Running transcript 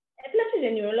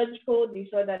is a neurological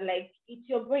disorder. Like, it's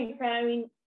your brain firing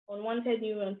unwanted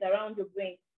neurons around your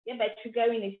brain, thereby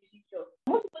triggering a seizure.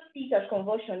 Most people see it as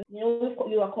convulsion.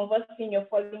 You are convulsing, you're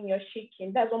falling, you're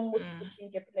shaking. That's what most people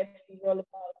think epilepsy is all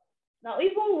about. Now,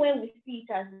 even when we see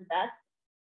it as that,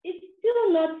 it's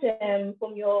still not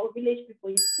from your village people.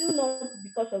 It's still not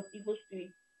because of evil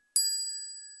spirits.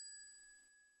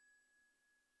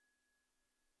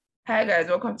 Hi guys,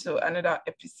 welcome to another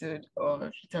episode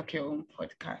of Talk Your Own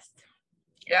podcast.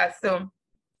 Yeah, so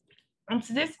on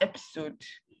today's episode,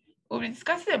 we'll be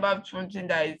discussing about something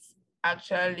that is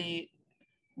actually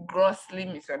grossly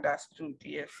misunderstood.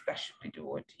 Yes, that should be the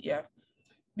word. Yeah,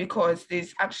 because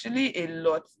there's actually a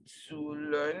lot to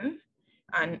learn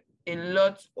and a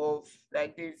lot of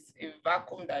there's a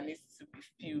vacuum that needs to be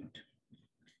filled.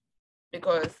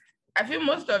 Because I feel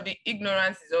most of the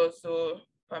ignorance is also,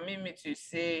 permit me to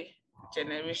say,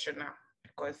 generational,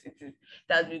 because it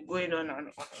has been going on and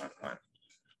on and on.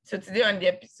 So today on the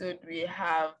episode, we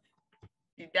have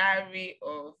the diary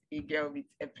of a girl with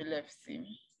epilepsy,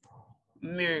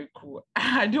 Miracle.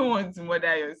 I don't want to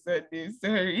murder your Sunday,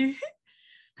 sorry.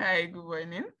 Hi, good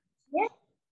morning. Yes.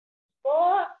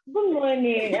 Oh, good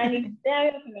morning. And it's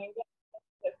Dario from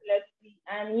Epilepsy.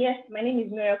 And yes, my name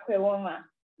is Miracle Woma.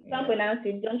 You can't pronounce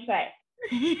it, don't try.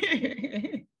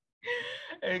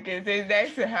 Okay, so it's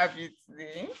nice to have you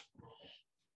today.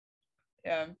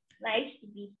 Yeah. Nice to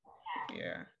be here.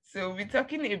 Yeah. So we're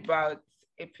talking about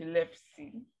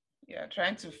epilepsy. Yeah,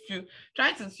 trying to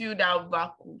fill that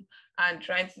vacuum and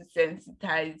trying to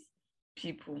sensitize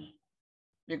people.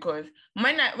 Because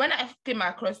when I came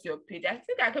across your page, I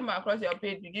think I came across your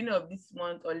page beginning of this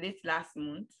month or late last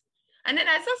month. And then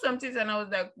I saw some things and I was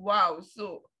like, wow,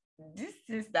 so these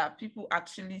things that people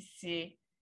actually say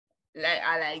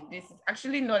are like this. It's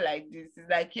actually not like this. It's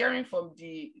like hearing from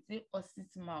the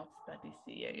horse's mouth that they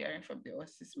say. Yeah, hearing from the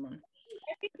horse's mouth.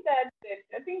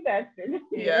 I think that's it.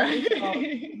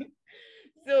 Yeah.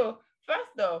 So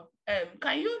first off,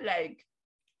 can you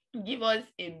give us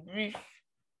a brief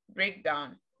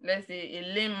breakdown, let's say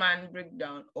a layman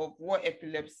breakdown of what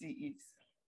epilepsy is?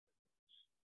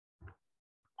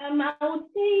 I would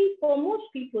say for most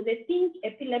people, they think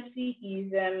epilepsy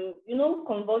is,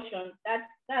 convulsion.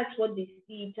 That's what they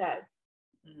see it as.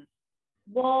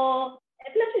 But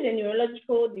epilepsy is a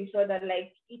neurological disorder.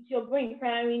 Like, it's your brain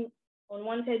firing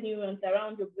unwanted neurons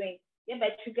around your brain,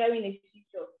 thereby triggering a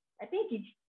seizure. I think it's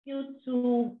still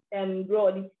too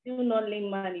broad. It's still not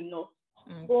layman enough.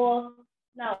 But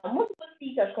now, most people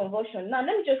see it as convulsion. Now,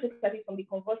 let me just look at it from the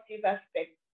convulsive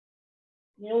aspect.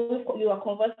 You are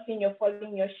convulsing, you're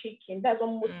falling, you're shaking. That's what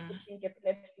most people think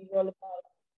epilepsy is all about.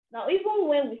 Now, even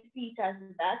when we see it as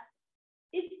that,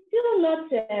 it's still not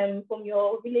from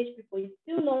your village people. It's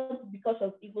still not because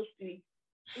of evil spirits.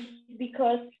 It's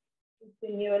because it's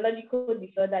a neurological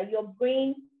disorder. Your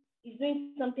brain is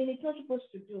doing something it's not supposed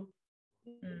to do.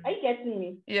 Are you getting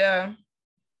me? Yeah.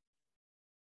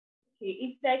 Okay,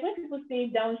 it's like when people say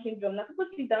Down syndrome. Now, people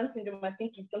see Down syndrome, I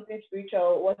think it's something spiritual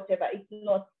or whatever. It's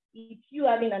not. It's you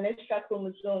having an extra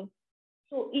chromosome.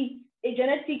 So it's a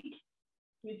genetic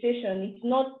mutation. It's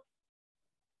not.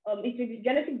 It's a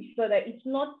genetic disorder. It's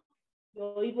not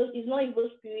your evil. It's not evil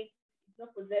spirit. It's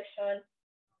not possession.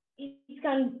 It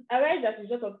can arise as a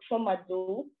result of trauma,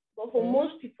 though. But for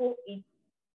most people, it's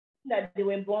that they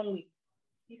were born with.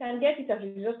 You can get it as a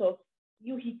result of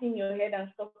you hitting your head and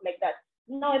stuff like that.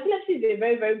 Now, epilepsy is a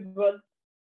very, very broad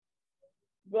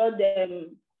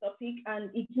topic, and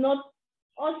it's not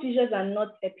all seizures are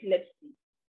not epilepsy.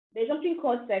 There's something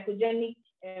called psychogenic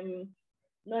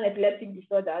non-epileptic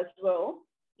disorder as well.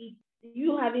 It's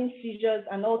you having seizures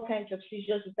and all kinds of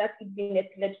seizures without it being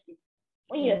epilepsy.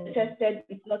 When you're tested,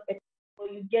 it's not epilepsy,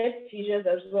 but you get seizures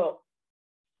as well.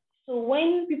 So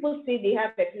when people say they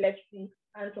have epilepsy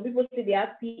and some people say they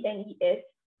have PNES,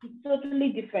 it's totally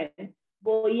different.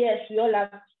 But yes, we all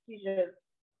have seizures.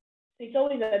 So it's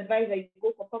always advised that you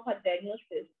go for proper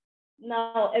diagnosis.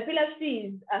 Now, epilepsy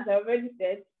is, as I already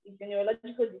said, it's a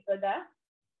neurological disorder,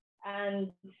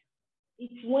 and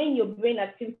it's when your brain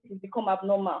activities become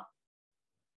abnormal.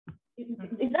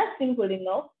 Is that simple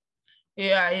enough?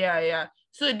 Yeah.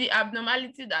 So the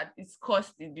abnormality that is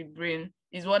caused in the brain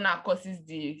is what now causes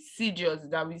the seizures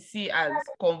that we see as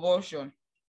convulsion.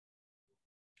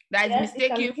 That is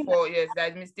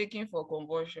mistaken for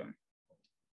convulsion.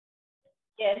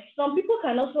 Yes, some people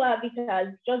can also have it as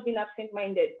just being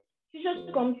absent-minded.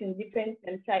 Seizures comes in different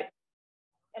types.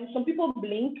 And some people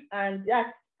blink, and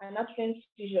that's an absent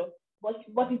seizure. But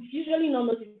it's usually not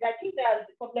noticed. I think that's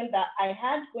the problem that I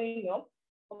had growing up.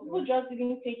 People just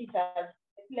didn't take it as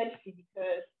epilepsy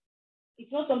because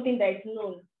it's not something that is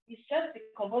known. It's just the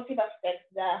convulsive aspect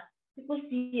that people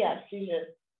see as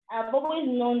seizures. I've always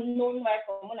known why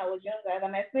from when I was younger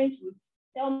that my friends would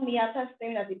tell me after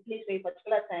staring at a place for a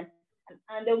particular time,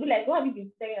 and they'll be like, "What have you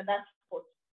been staring at that spot?"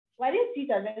 Well, I didn't see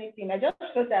it as anything. I just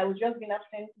felt that I was just being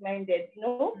absent-minded,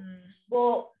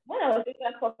 But when I was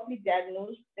properly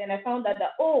diagnosed, then I found out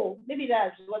that, oh, maybe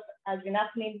that's what has been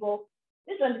happening. But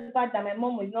this was the fact that my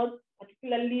mom was not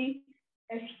particularly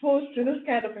exposed to this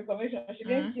kind of information. She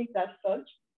didn't see it as such.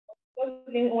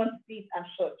 She didn't want to see it as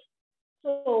such.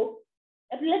 So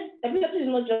epilepsy is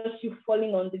not just you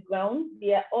falling on the ground.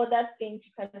 There are other things.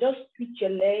 You can just twitch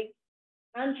your leg,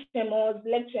 hand tremors,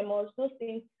 leg tremors. Those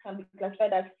things can be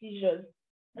classified as seizures.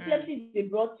 Epilepsy is a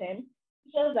broad term.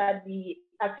 Seizures are the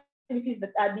activities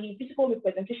that are the physical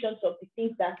representations of the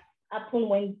things that happen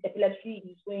when epilepsy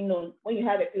is going on, when you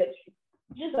have epilepsy.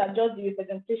 Seizures are just the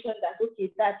representation that,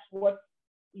 okay, that's what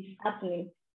is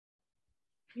happening.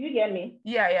 Do you get me?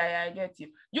 Yeah, I get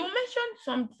you. You mentioned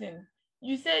something.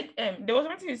 You said there was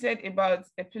something you said about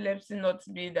epilepsy not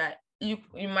being that you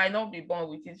might not be born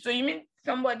with it. So you mean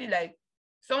someone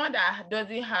that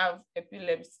doesn't have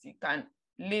epilepsy can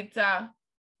later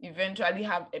eventually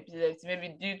have epilepsy, maybe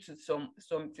due to some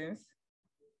things?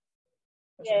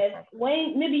 Yes,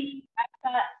 when maybe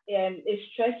after a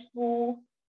stressful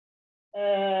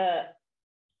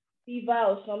fever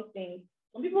or something.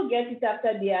 Some people get it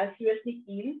after they are seriously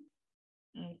ill.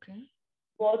 Okay.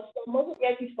 But some also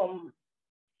get it from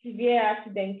severe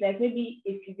accidents, like maybe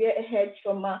a severe head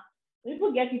trauma.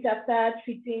 People get it after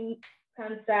treating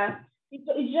cancer. It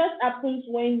just happens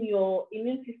when your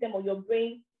immune system or your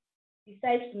brain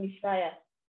decides to misfire.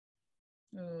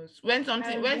 When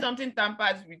something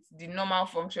tampers with the normal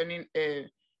functioning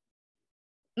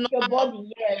your body,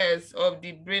 yes, of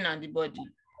the brain and the body.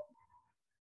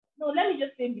 No, let me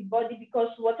just say the body, because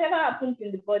whatever happens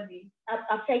in the body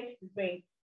affects the brain.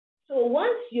 So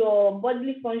once your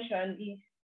bodily function is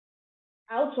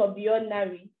out of the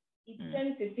ordinary, it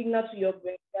sends a signal to your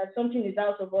brain that something is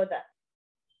out of order.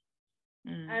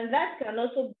 And that can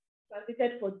also be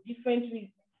translated for different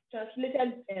reasons,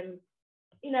 translated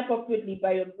inappropriately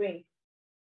by your brain.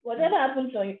 Whatever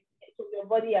happens to your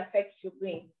body affects your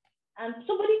brain. And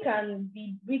somebody can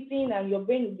be breathing and your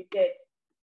brain will be dead.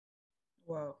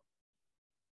 Wow.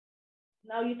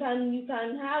 Now you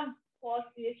can have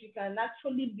pulses, you can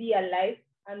actually be alive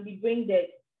and be brain dead.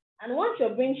 And once your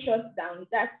brain shuts down,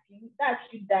 that's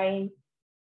you dying.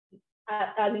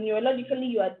 Neurologically,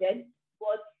 you are dead,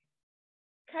 but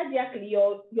cardiacally,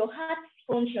 your heart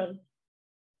functions.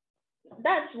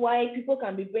 That's why people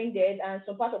can be brain dead, and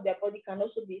some part of their body can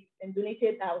also be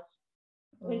donated out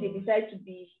when they decide to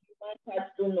be human heart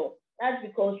donor. That's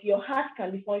because your heart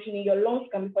can be functioning, your lungs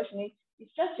can be functioning.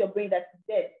 It's just your brain that is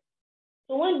dead.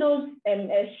 So when those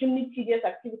extremely tedious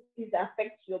activities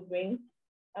affect your brain,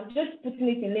 I'm just putting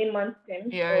it in layman's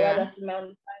terms,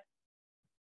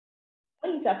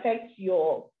 when it affects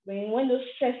your brain, when those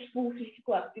stressful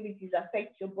physical activities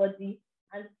affect your body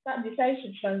and decides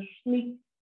to transmit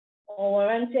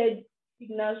unwarranted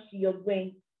signals to your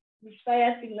brain,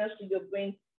 misfire signals to your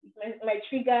brain, it might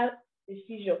trigger a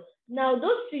seizure. Now,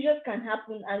 those seizures can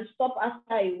happen and stop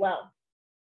after a while,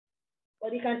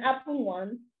 but it can happen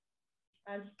once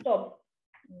and stop.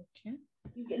 Okay.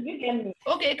 You get me?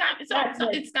 Okay, it can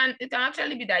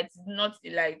actually be that it's not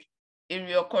like a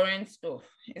recurrent stuff.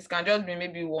 It can just be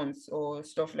maybe once or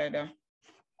stuff like that.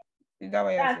 Is that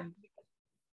what you're saying?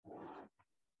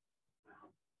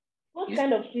 Those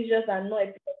kind of seizures are not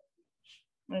epilepsy.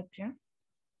 Okay.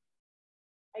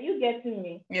 Are you getting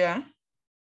me? Yeah.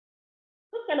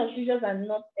 Those kind of seizures are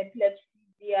not epilepsy.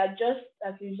 They are just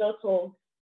as a result of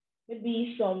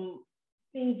maybe some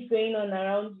things going on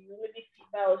around you, maybe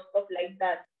fever or stuff like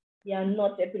that. They are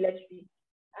not epilepsy.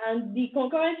 And the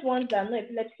concurrent ones that are not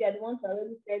epilepsy are the ones I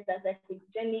already said, that are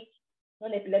echogenic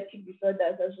non-epileptic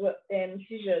disorders as well,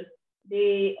 seizures.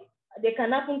 They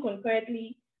can happen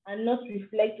concurrently and not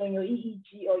reflect on your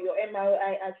EEG or your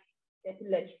MRI as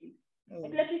epilepsy.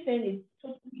 Epilepsy saying is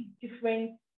totally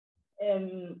different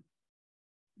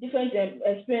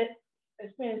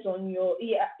experience on your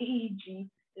EEG.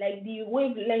 Like the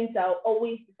wavelengths are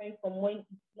always different from when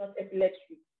it's not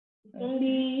epilepsy. It's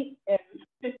only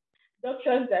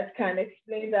doctors that can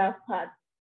explain that part.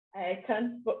 I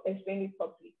can't explain it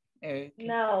properly. Okay.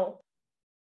 Now,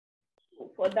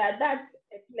 for that's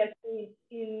epilepsy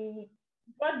in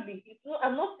broadly.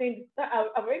 I'm not saying that.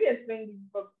 I've already explained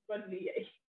this broadly.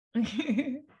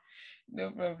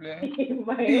 No problem.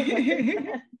 But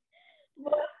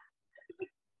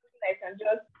I can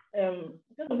just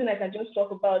something I can just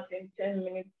talk about in 10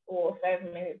 minutes or 5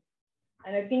 minutes.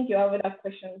 And I think you have other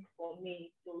questions for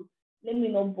me, so let me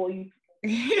not bore you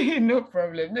No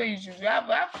problem, no issues. We have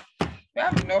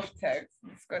enough time to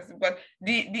discuss it. But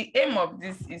the aim of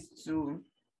this is to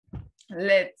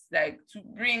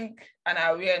bring an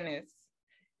awareness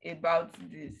about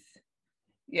this.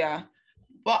 Yeah.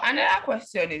 But another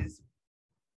question is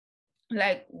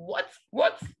like what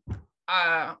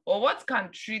can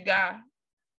trigger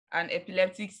an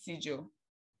epileptic seizure?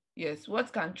 Yes,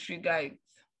 what can trigger it?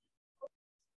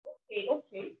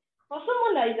 Okay. For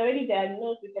someone that is already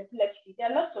diagnosed with epilepsy,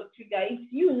 there are lots of triggers.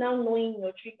 It's you now knowing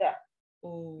your trigger.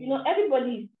 Oh.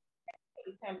 Everybody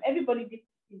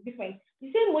is different.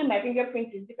 The same way my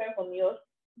fingerprint is different from yours,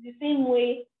 the same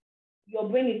way your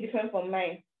brain is different from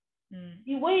mine.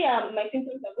 The way my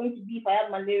symptoms are going to be if I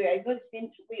have malaria is not the same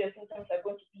way your symptoms are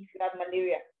going to be if you have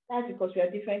malaria. That's because we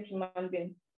are different human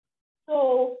beings.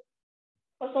 So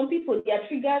for some people, their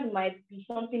triggers might be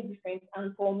something different,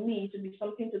 and for me, it will be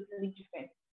something totally different.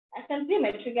 I can say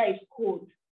my trigger is cold,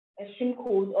 extreme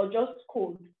cold, or just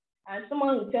cold, and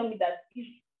someone will tell me that if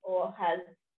or has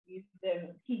is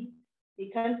heat, they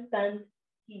can't stand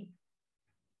heat.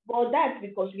 But that's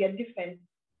because we are different.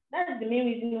 That's the main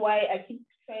reason why I keep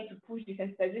trying to push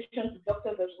desensitization to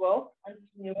doctors as well and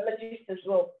to neurologists as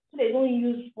well, so they don't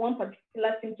use one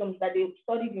particular symptoms that they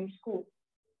studied in school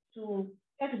to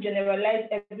try to generalize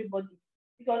everybody.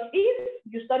 Because if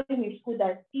you study in school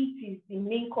that heat is the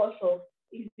main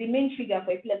is the main trigger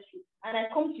for epilepsy, and I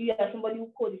come to you as somebody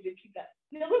who code is a trigger,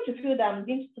 you're going to feel that I'm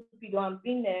being stupid or I'm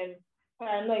being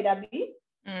paranoid, Abby.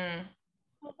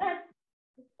 So that's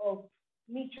of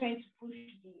me trying to push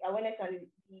the awareness and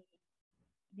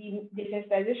the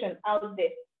desensitization out there.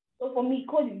 So for me,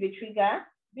 code is a trigger.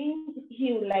 Being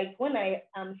healed, like when I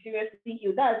am seriously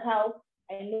healed, that's how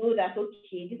I know that,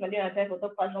 okay, this malaria time for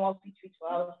top class normal fit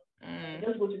for hours.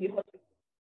 Just go to the hospital,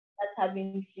 start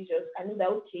having seizures. I know that,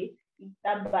 okay, it's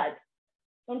that bad.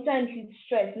 Sometimes it's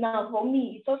stress. Now, for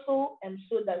me, it's also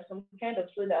soda, some kind of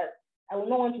soda. I will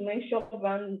not want to mention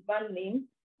brand name,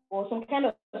 or some kind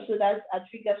of sodas are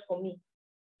triggers for me.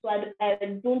 So I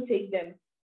don't take them.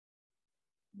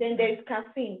 Then there is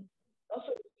caffeine,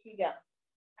 also a trigger.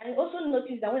 And I also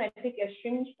notice that when I take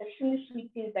extremely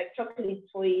sweet things like chocolate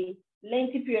for a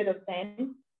lengthy period of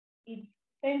time, it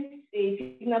sends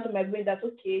a signal to my brain that,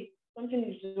 okay, something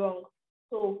is wrong.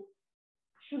 So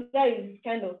sugar is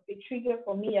kind of a trigger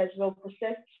for me as well,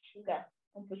 processed sugar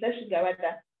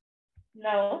rather.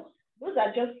 Now, those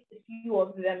are just a few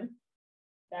of them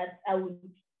that I would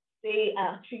say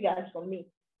are triggers for me.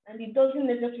 And it doesn't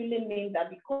necessarily mean that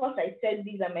because I said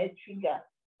these are my triggers,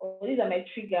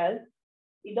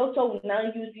 the doctor will now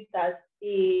use it as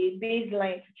a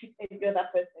baseline to treat every other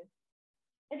person.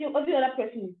 And every other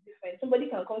person is different. Somebody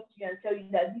can come to you and tell you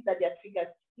that these are their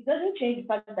triggers. It doesn't change the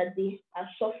fact that they are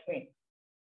suffering.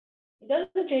 It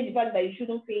doesn't change the fact that you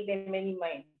shouldn't pay them any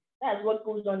mind. That's what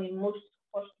goes on in most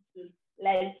hospitals.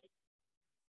 Like,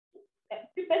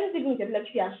 people living with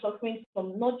epilepsy are suffering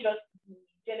from not just the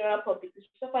general public, they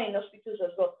suffer in hospitals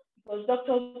as well, because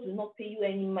doctors do not pay you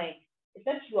any mind,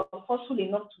 except you are forceful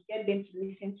enough to get them to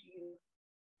listen to you.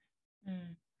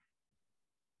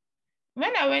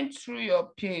 When I went through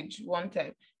your page one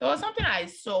time, there was something I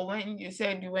saw when you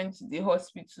said you went to the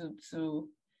hospital to,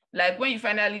 like when you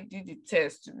finally did the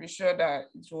test to be sure that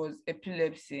it was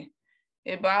epilepsy,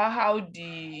 about how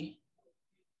the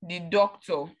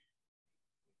doctor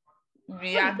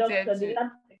reacted to the lab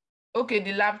tech. Okay,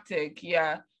 the lab tech,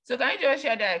 yeah. So can you just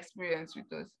share that experience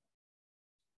with us?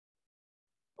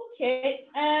 Okay.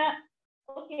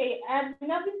 I've been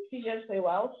having seizures for a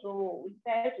while, so we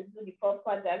decided to do the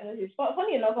proper diagnosis.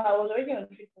 Funny enough, I was already on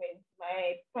treatment.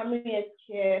 My primary health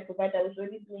care provider was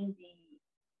already doing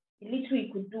the little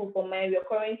he could do for my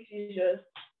recurring seizures.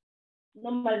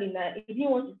 Normally, now he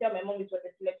didn't want to tell my mom it was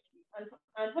epilepsy.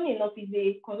 And funny enough, he's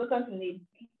a consultant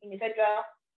in a federal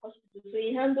hospital, so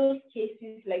he handles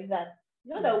cases like that.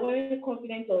 Not that we weren't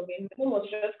confident of him. My mom was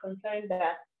just concerned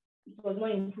that it was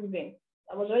not improving.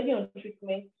 I was already on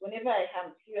treatment. Whenever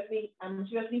I'm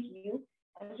seriously healed.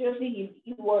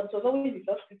 It was always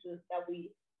the hospital that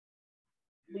we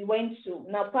went to.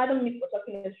 Now, pardon me for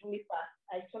talking extremely fast.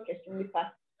 I talk extremely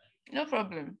fast. No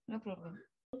problem.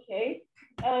 Okay.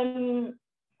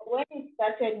 When it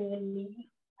started in me,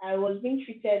 I was being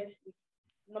treated with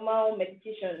normal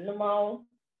medication,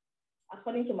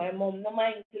 according to my mom,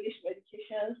 normal English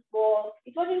medications, but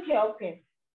it wasn't helping.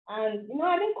 And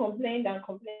I didn't complain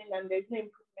and there's no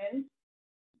improvement.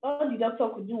 All the doctor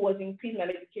could do was increase my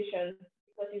medication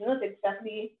because he's not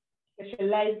exactly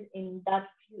specialized in that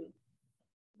field.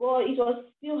 But it was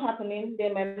still happening.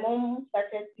 Then my mom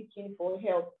started seeking for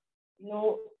help.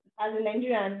 As a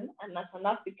Nigerian and as an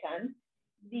African,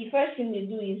 the first thing they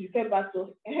do is refer back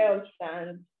to health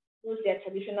and those their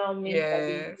traditional means that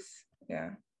they use. Yeah.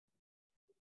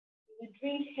 You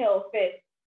drink hell first.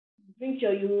 Drink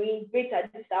your urine, breathe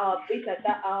at this hour, breathe at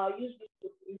that hour, use this to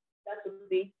breathe, that to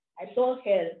breathe. I saw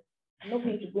hell. I'm not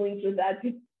going to go into that.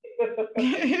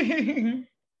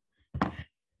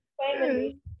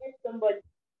 Finally, met somebody,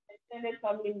 an extended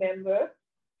family member,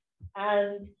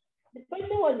 and the person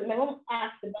was, my mom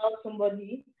asked about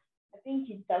somebody. I think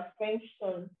it's her friend's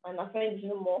son, and her friend is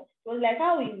no more. She was like,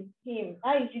 how is him?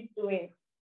 How is he doing?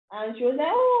 And she was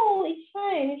like, oh, it's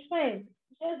fine, it's fine.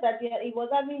 It's just that he was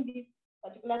having this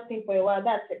particular thing for a while,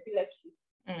 that's epilepsy.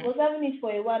 He was having it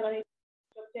for a while and it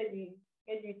disrupted his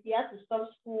schedule. He had to stop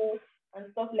school and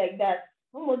stuff like that.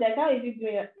 Mom was like, how is he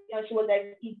doing? And she was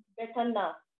like, it's better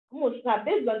now. Almost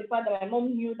based on the fact that my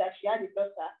mom knew that she had a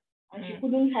daughter and she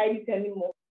couldn't hide it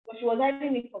anymore. But she was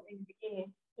hiding it from the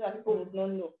beginning so that people would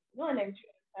not know. You know, and I'm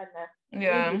sure that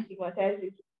yeah. Stigmatized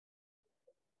it.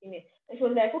 And she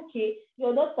was like, okay,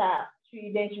 your daughter, she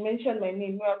mentioned my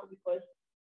name, Miracle, because,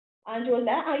 and she was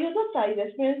like, your daughter is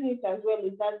experiencing it as well.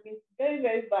 It has been very,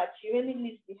 very bad. She really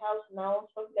leaves the house now,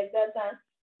 stuff like that. And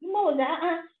the mom was like,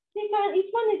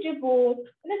 it's manageable.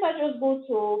 Let her just go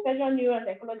to Federal Neuro and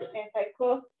Psychology Center,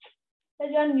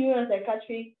 Federal Neuro and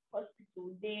Psychiatric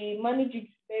Hospital. They manage it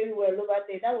very well over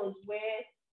there. That was where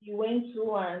he went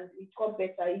to and it got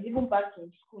better. He's even back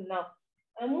in school now.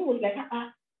 And mom was like,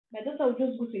 my daughter will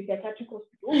just go to a psychiatric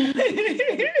hospital.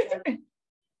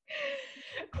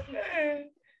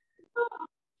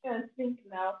 I can't think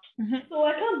now. So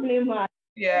I can't blame her.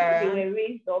 Yeah. They were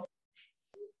raised up.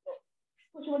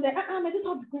 So she was like, my daughter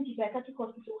will be going to psychiatric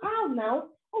hospital. How now?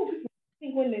 Oh, people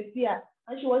think when they see her.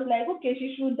 And she was like, okay,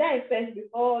 she should die first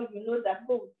before you know that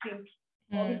people will think.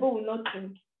 Or people will not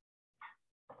think.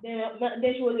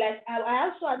 Then she was like, I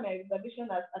also had my reservation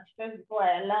at first before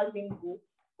I allowed him go.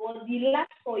 But the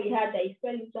last call he had that he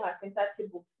fell into her center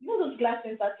table. You know those glass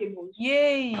center tables?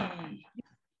 Yay! I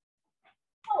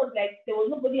was like, there was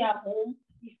nobody at home.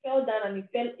 He fell down and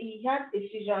he had a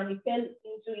seizure and he fell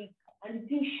into it. And the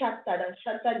thing shattered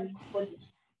his body.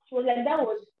 She was like, that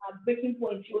was a breaking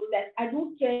point. She was like, I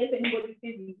don't care if anybody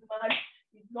says he's mad,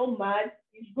 he's not mad,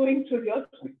 he's going to the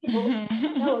hospital.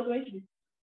 That was when she,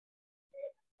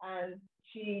 and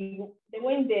they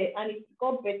went there and it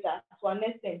got better to an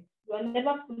extent. You are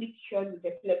never fully cured with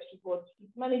epilepsy, but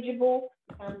it's manageable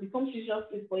and become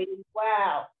seizure-free for a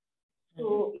while.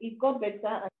 So it got better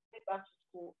and went back to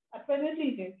school. Presently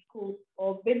he's in school,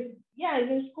 he's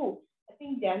in school. I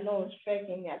think they are not on strike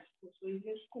in at school, so he's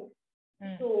in school.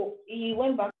 So he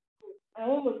went back to school. And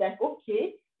one was like,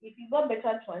 okay, if he got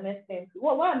better to an extent,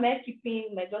 why am I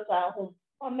keeping my daughter at home?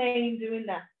 Why am I doing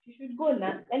that? She should go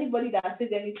now. Anybody that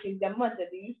says anything, they're mad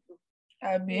that they used to.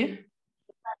 Abi.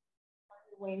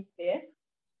 Went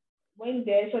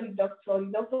there, saw the doctor.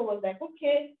 The doctor was like,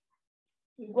 okay,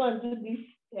 you go and do this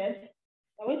test.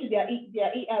 I went to their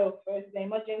ER first, the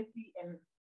emergency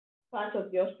part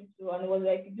of the hospital, and it was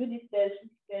like, you do this test,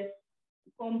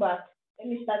 you come back. Let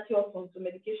me start you off on some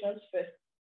medications first.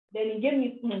 Then he gave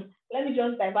me, let me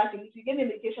just divert it. He gave me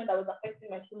medication that was affecting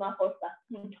my stomach ulcer.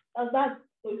 That's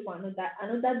story for another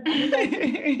that's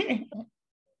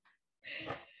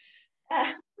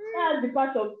the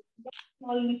part of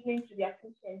not listening to their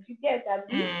patients. You get that?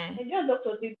 And just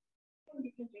doctors, they don't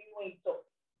listen to you when you talk.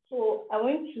 So I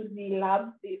went to the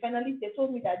lab. They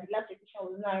told me that the lab technician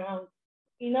was not around.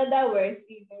 In other words,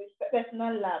 it's a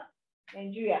personal lab,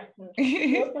 Nigeria.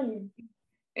 He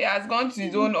has gone to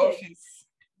his own office.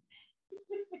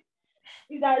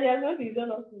 He has gone to his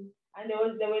own office. And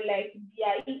they were like,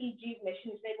 their EEG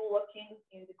machine is not even working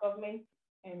in the government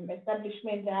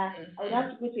establishment. I would have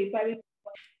to go to a private,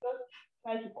 just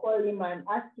try to call him and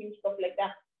ask him stuff like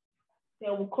that.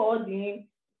 Then we called him.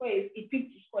 Before he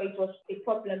picked his call, it was a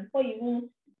problem. Before he even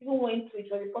went to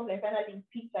it, was a problem. Finally,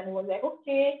 he picked and he was like,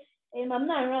 okay, I'm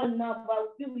not around now, but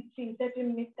I'll be with you in 30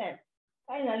 minutes time.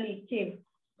 Finally, he came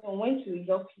and went to his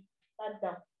office, sat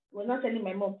down. He was not telling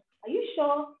my mom, are you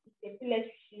sure it's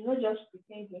epilepsy? She's not just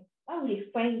pretending. Why would a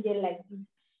fine girl like this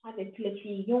have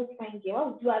epilepsy? You don't find girl. Why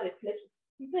would you have epilepsy?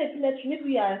 It's not epilepsy.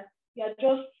 Maybe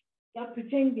you're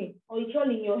pretending, or it's all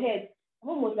in your head.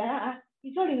 My mom was like,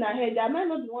 it's all in her head. Am I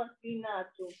not the one doing that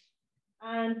too?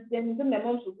 And then my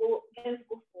mom to go, let's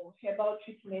go for herbal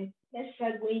treatment. Let's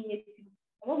try going native.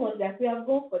 My mom was like, we have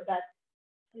gone for that.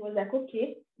 He was like,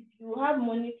 okay, if you have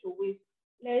money to waste,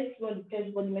 let's run the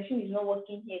test, but the machine is not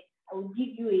working here. I will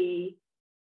give you a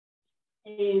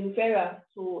referral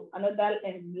to another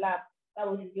lab. That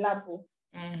was his lab.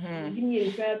 Give me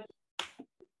a referral.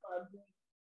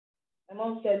 My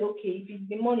mom said, okay, if it's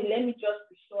the money, let me just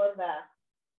be sure that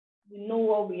we know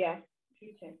what we are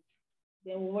treating.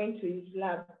 Then we went to his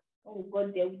lab. When we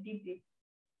got there, we did it.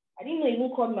 I didn't know, even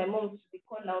called my mom to the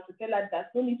call now to tell her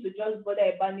that no need to just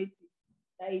bother about it,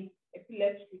 that it's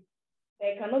epilepsy.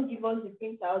 They cannot give us the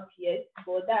printout yet,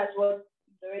 but that's what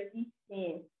it's already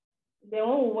saying. Then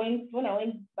when I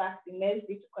went back the next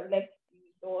day to collect the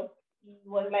result, he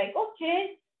was like,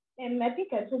 okay, I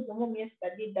think I told your mom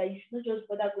yesterday that you should not just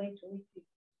bother going to meet it.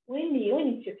 When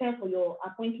it's your time for your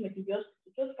appointment in the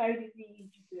hospital, just carry this EEG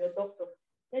to your doctor.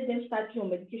 Let them start you on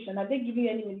medication. Have they given you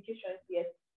any medication yet?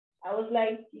 I was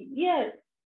like, yes.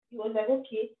 He was like,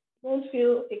 okay, don't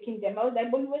feel taking them. I was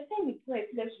like, but you were saying it's not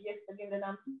epilepsy yesterday, and then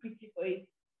I'm too pretty for it.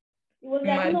 He was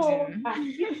like, no,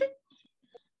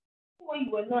 when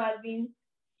you were not having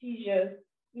seizures,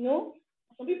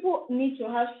 some people need to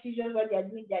have seizures while they are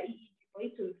doing their EEG for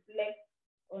it to reflect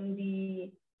on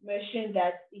the machine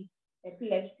that it's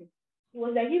epilepsy. It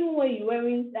was like even when you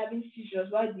weren't having seizures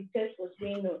while the test was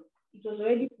going on, it was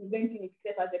already preventing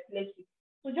itself as epilepsy.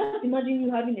 So just imagine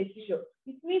you having a seizure.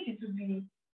 It means it will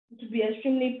be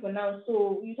extremely pronounced.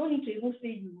 So you don't need to even say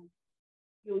you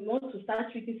want to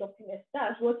start treating something else.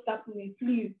 That's what's happening.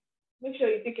 Please make sure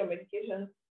you take your medications.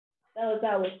 That was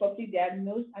how I was properly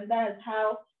diagnosed, and that's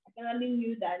how I finally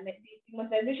knew that the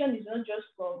stigmatization is not just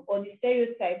from, or the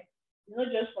stereotype is not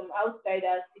just from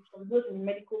outsiders, it's from those in the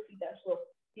medical field as well.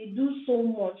 They do so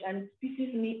much and it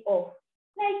pisses me off.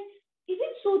 Like, is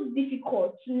it so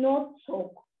difficult to not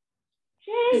talk?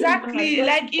 Exactly.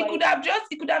 Like he could have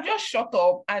just shut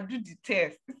up and do the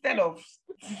test instead of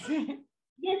yes,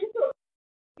 it's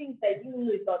things that you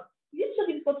know about. Is it so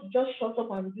difficult to just shut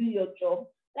up and do your job?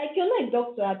 Like, you're not a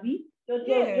doctor, Abby. Your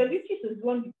duty is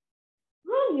run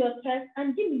your test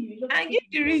and give me the result. And give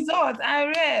the result and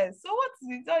rest. So what's the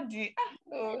result?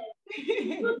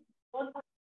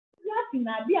 Happy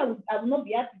now. I will not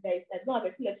be happy that I don't have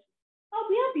epilepsy. I'll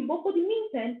be happy, but for the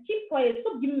meantime, keep quiet.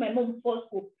 Stop giving my mom false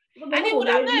hope. And it would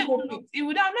have not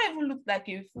even looked like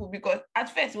a fool, because at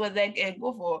first it was like,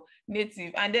 go for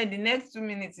native, and then the next 2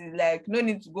 minutes is like, no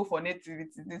need to go for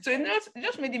nativity. So it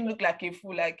just made him look like a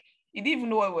fool, like he didn't even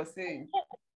know what he was saying.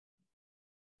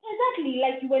 Exactly,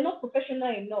 like you were not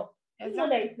professional enough. Exactly. You know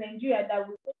that it's Nigeria that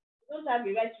we don't have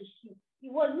a right to sue.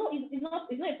 It's not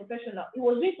a professional. It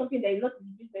was doing something that is not his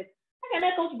business. How can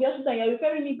I come to the hospital and you're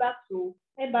referring me back to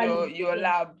your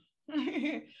lab?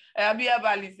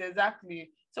 Herbalife,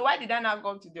 exactly. So why did I not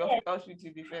come to the hospital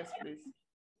in the first place?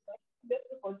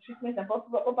 For treatment and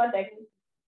proper diagnosis.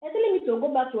 They're telling me to go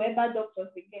back to herbal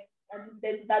doctors again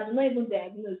that do not even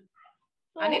diagnose.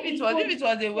 So and if it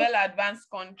was a well advanced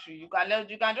country, you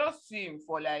can just sue him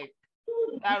for like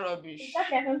that rubbish.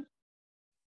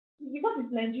 Because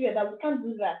it's Nigeria that we can't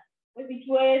do that. If it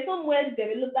were somewhere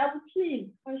developed, I would sue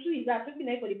him. I'm sure he's asking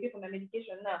me for the pay for my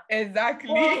medication now.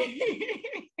 Exactly.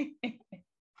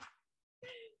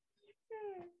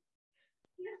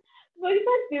 But the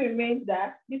fact still remains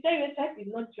that the stereotype is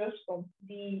not just from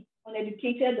the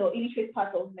uneducated or illiterate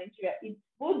part of Nigeria. It's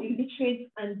both the illiterate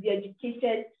and the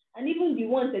educated, and even the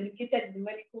ones educated in the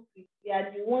medical field. They are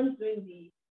the ones doing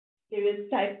the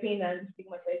stereotyping and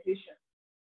stigmatization.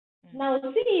 Now,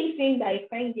 seeing him saying that a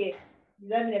fine girl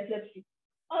is having epilepsy,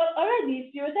 already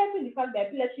stereotyping the fact that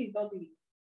epilepsy is ugly.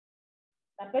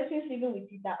 The persons living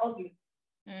with it are ugly.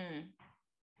 I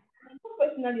know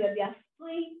personally that they are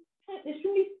fine,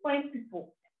 extremely fine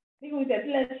people living with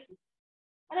epilepsy.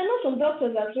 And I know some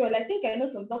doctors as well. I think I know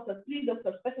some doctors, 3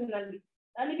 doctors personally,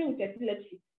 that are living with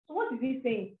epilepsy. So what is he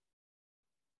saying?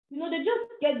 They just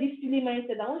get this silly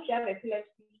mindset that once you have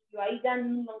epilepsy, you are either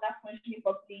no longer functioning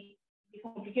properly, the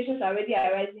complications are already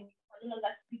arising, you can no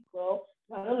longer speak well,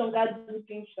 you can no longer do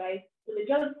things right. So they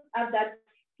just have that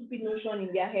stupid notion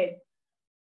in their head.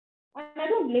 And I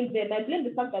don't blame them. I blame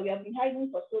the fact that we have been hiding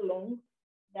for so long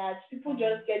that people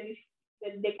just get this,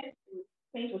 they get to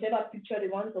paint whatever picture they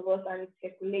want of us and it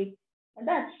circulates. And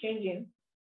that's changing,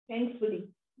 thankfully,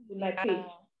 with my page.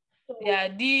 So, yeah,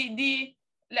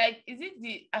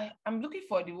 I'm looking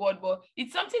for the word, but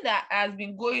it's something that has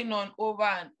been going on over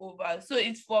and over. So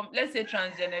it's from, let's say,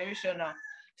 transgenerational.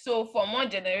 So from one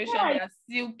generation, they are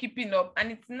still keeping up,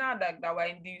 and it's now that we're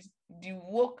in the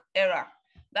woke era.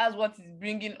 That's what is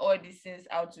bringing all these things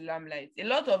out to limelight. A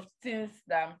lot of things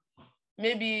that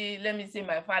maybe, let me say,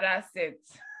 my father said,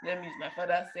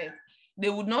 they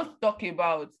would not talk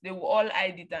about. They will all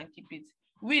hide it and keep it.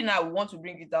 We now want to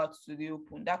bring it out to the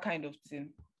open, that kind of thing.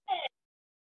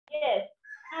 Yes.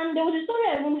 And there was a story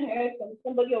I even heard from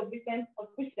somebody of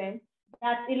recent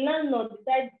that a landlord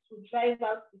decided to drive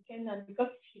out the tenant because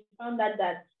she found out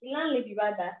that the landlady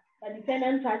that the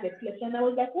tenant has epilepsy. And I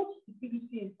was like, what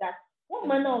stupidity is that? What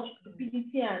manner of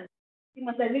stupidity and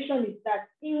stigmatization is that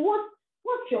in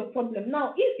what's your problem?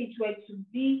 Now, if it were to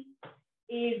be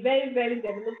a very, very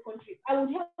developed country, I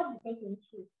would help the person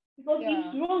too. Because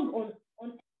it's wrong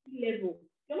on every level.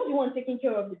 You're not the one taking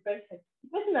care of the person. The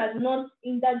person has not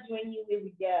hindered you anyway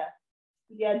with their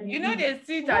disease. You know, they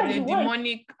see it as a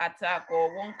demonic attack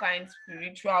or one kind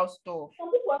spiritual stuff.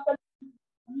 Some people are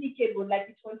communicable, like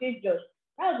it's contagious.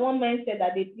 That's one mindset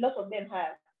that a lot of them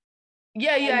have.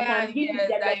 Yes,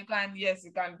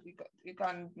 you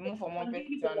can move from one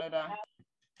person to another.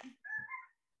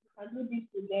 And do this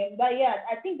to them. But yeah,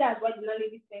 I think that's why the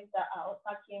non-living center are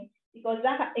attacking, because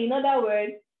that, in other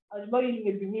words, I was not using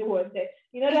a beginning word there.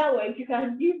 In other words, you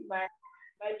can give my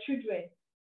children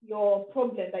your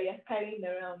problem that you're carrying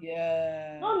around.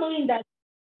 Yeah. Not knowing that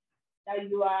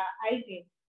you are hiding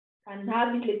can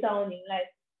have it later on in life.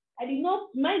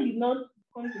 Mine did not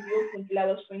come to be open until I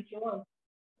was 21. Wow.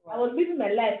 I was living my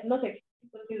life not expecting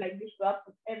something like this to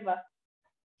happen ever.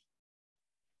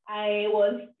 I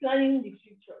was planning the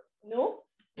future, you know?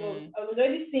 So I was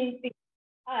already seeing things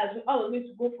as I was going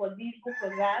to go for this, go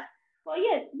for that. But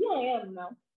yes, here I am now.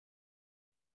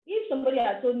 If somebody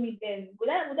had told me then, would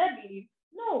I believe?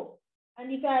 No.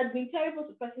 And if I had been terrible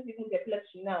to persons even with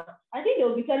epilepsy now, I think they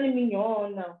will be telling me you're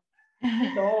on now.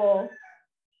 So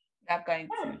that kind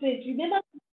of thing. You never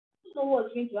know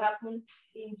what's going to happen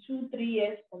in 2-3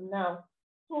 years from now.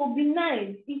 So be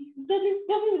nice. It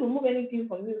doesn't remove anything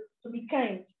from you. So be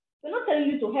kind. We're not telling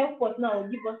you to help us now or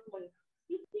give us money.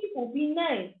 These people, be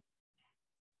nice.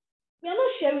 We are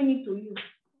not sharing it to you.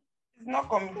 It's not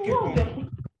communicable.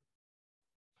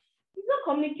 It's not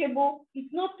communicable.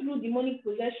 It's not through demonic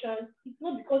possession. It's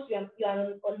not because you are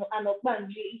an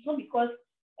Okbanji. It's not because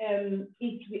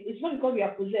it's not because we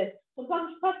are possessed. So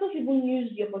pastors even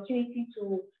use the opportunity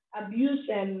to abuse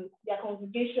their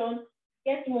congregation,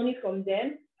 get money from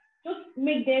them, just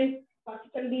make them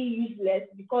particularly useless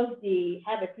because they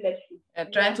have epilepsy. They're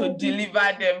trying to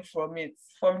deliver them from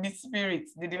the spirit,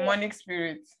 the demonic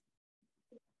spirit.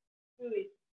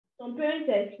 Some parents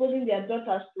are exposing their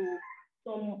daughters to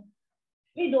some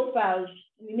pedophiles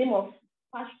in the name of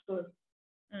pastors.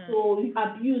 So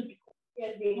abuse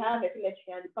because they have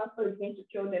epilepsy and the pastor is going to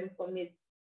kill them from it.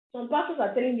 Some pastors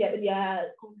are telling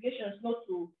their congregations not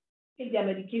to take their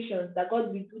medications, that God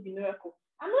will do the miracle.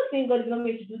 I'm not saying God is not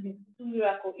going to do the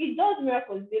miracle. It does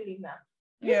miracles daily now.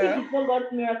 Yeah. If it's not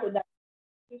God's miracle that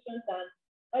patients and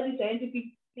all these scientific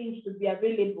things to be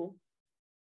available,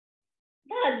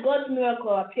 that's God's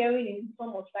miracle appearing in the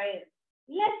form of science.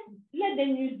 Let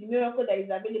them use the miracle that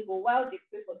is available while they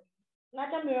pray for the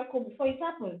larger miracle before it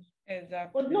happens.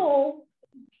 Exactly. But no,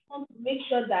 want to make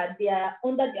sure that they are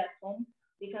under their thumb.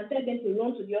 They can tell them to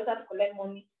run to the altar to collect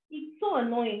money. It's so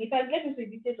annoying. If I get into the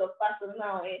details of pastors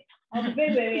now, I'll be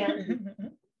very, very angry.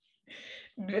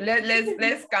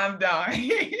 Let's calm down.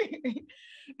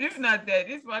 If not,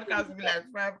 this podcast will be like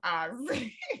 5 hours.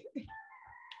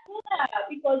 Yeah,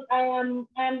 because I'm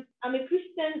a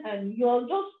Christian, and you're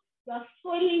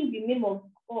soiling the name of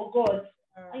God,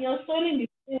 and you're soiling the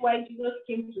reason why Jesus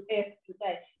came to earth to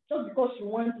die just because you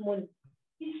want money.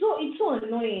 It's so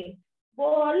annoying.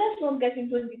 But let's not get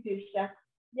into details, Jack.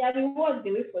 There are rewards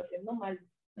they wait for them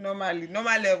normally.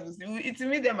 Normal levels. It's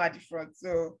meet them at the front,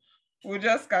 so we'll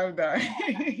just calm down.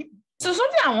 So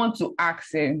something I want to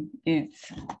ask is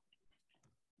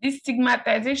the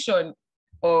stigmatization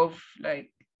of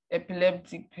like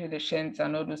epileptic patients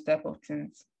and all those type of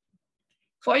things.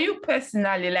 For you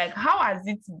personally, like how has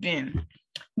it been?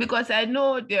 Because I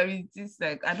know there is this,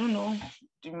 like, I don't know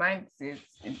the mindset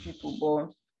in people,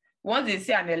 but once they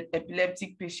see an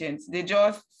epileptic patient, they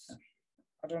just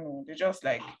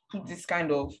like put this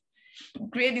kind of,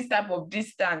 create this type of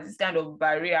distance, this kind of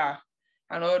barrier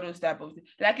and all those type of things.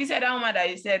 Like you said, that woman that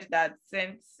you said that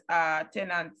sent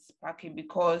tenants packing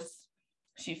because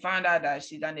she found out that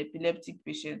she's an epileptic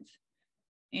patient.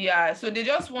 Yeah, so they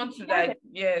just want to like,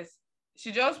 yes,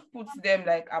 she just puts them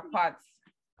like apart.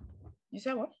 You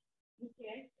said what?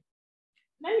 Okay.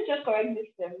 Let me just correct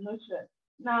this notion.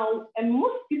 Now,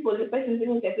 most people, the persons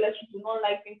living with epilepsy, do not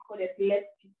like being called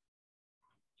epileptic.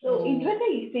 So it's better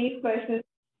you say persons with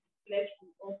epilepsy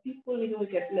or people living with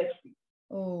epilepsy.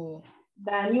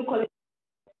 Than you call it.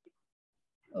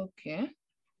 Okay.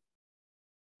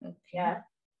 Yeah.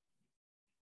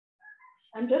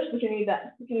 I'm just putting it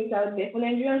out there. For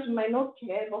Nigerians who might not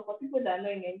care, but for people that are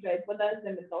not in Nigeria, it bothers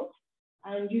them a lot.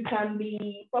 And you can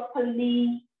be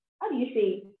properly, how do you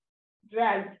say,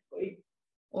 dragged for it.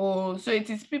 Oh, so it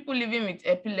is people living with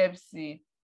epilepsy.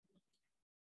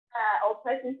 Or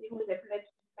persons living with epilepsy.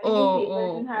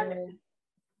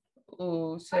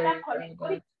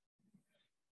 Sorry.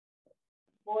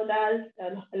 Bothers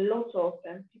a lot of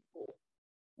people.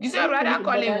 You said rather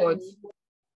call it what?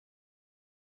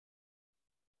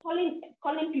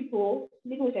 Calling people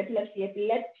living with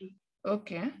epilepsy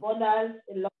Okay. bothers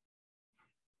a lot.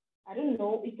 I don't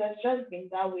know. It has just been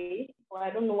that way, or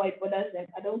I don't know why it bothers them.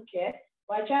 I don't care.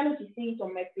 But I try not to see it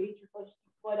on my page because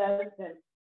it bothers them.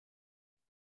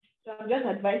 So I'm just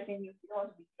advising you don't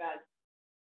want to be dragged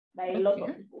by a lot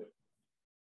of people.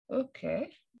 Okay.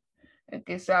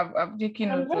 Okay, so I've taken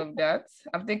note of that.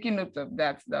 I've taken note of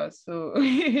that now. So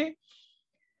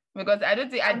because I don't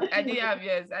think I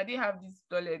didn't have this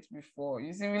toilet before.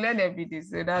 You see, we learn every day,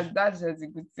 so that's just a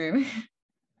good thing.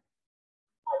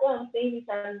 That's what I'm saying.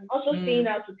 And also saying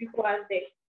out to people out there,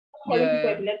 calling people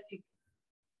epileptic.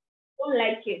 Don't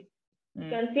like it. You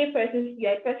can say person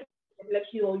you're a person with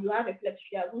epilepsy or you have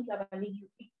epilepsy. I won't have an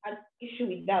issue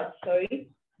with that. Sorry,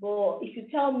 but if you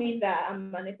tell me that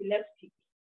I'm an epileptic,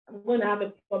 I'm going to have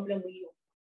a problem with you.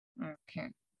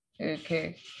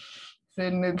 Okay. So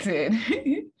noted.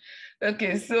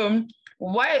 Okay, so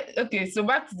so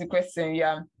back to the question,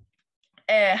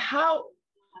 how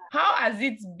has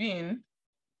it been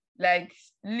like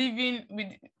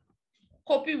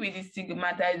coping with the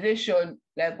stigmatization,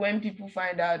 like when people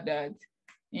find out that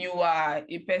you are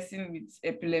a person with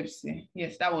epilepsy?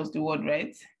 Yes, that was the word,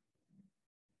 right?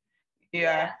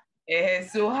 Yeah.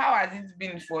 So how has it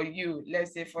been for you,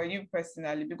 let's say for you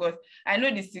personally? Because I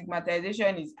know the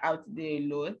stigmatization is out there a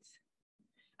lot.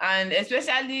 And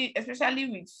especially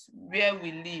with where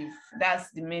we live, that's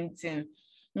the main thing.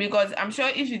 Because I'm sure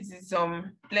if it is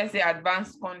some, let's say,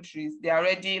 advanced countries, they're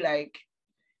already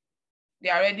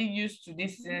used to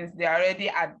these things. They're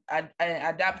already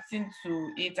adapting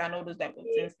to it and all those type of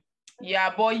things.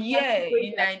 Yeah, but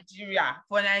in Nigeria,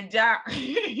 for Nigeria,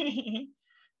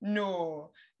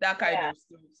 no, that kind of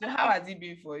stuff. So how has it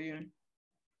been for you?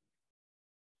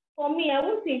 For me, I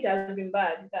won't say it has been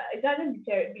bad. It hasn't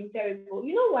been terrible.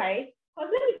 You know why? Because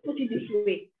let me put it this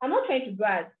way. I'm not trying to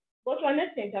brag, but to an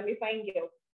extent, I'm a fine girl.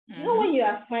 You know when you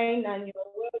are fine and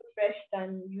you're well dressed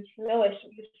and you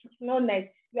smell nice,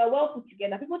 you are well put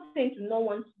together, people tend to not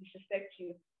want to disrespect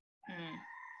you.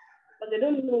 But they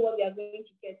don't know what they are going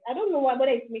to get. I don't know whether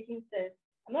it's making sense.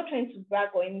 I'm not trying to brag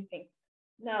or anything.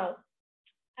 Now,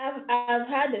 I've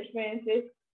had experiences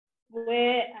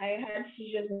where I had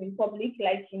seizures in public,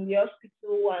 like in the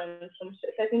hospital and some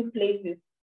certain places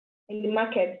in the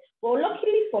market. But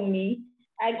luckily for me,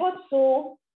 I got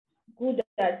so good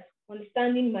at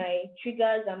understanding my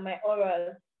triggers and my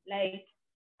auras. Like,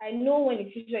 I know when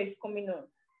a seizure is coming on.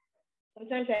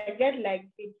 Sometimes I get like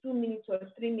a 2 minutes or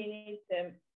 3 minutes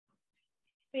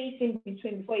space in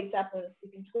between before it happens,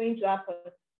 if it's going to happen.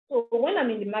 So when I'm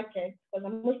in the market,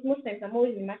 because most times I'm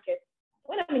always in the market,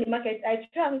 when I'm in the market, I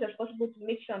try as much as possible to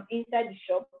make sure I'm inside the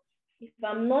shop. If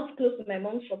I'm not close to my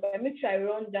mom's shop, I make sure I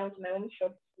run down to my mom's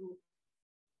shop to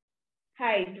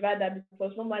hide rather,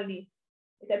 because normally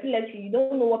with epilepsy, you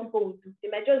don't know what people will do. They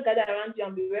might just gather around you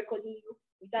and be recording you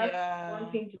without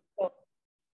wanting to stop.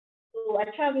 So I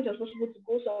try as much as possible to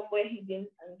go somewhere hidden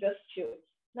and just chill.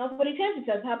 Now, for the times it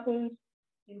has happened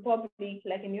in public,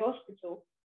 like in the hospital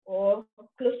or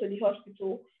close to the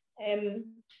hospital,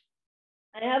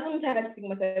 I haven't had a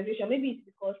stigmatization. Maybe it's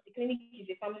because the clinic is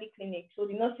a family clinic, so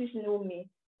the nurses know me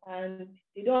and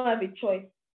they don't have a choice.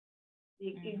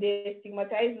 If they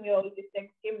stigmatize me or if they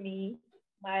segregate me,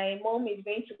 my mom is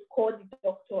going to call the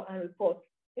doctor and report.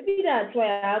 Maybe that's why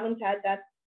I haven't had that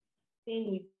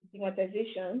thing with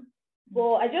stigmatization.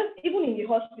 But I just, even in the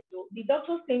hospital, the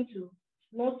doctors tend to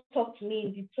not talk to me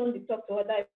in the tone they talk to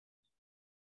other.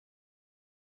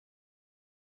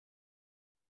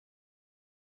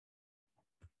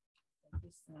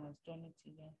 This has done it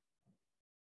again.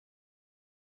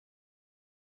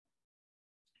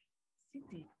 See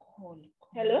the call.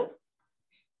 Hello?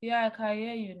 Yeah, I can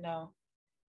hear you now.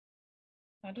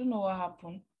 I don't know what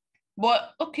happened.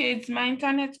 But okay, it's my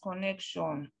internet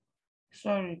connection.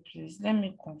 Sorry, please. Let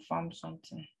me confirm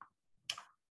something.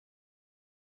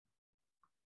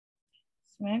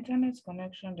 It's my internet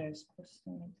connection that is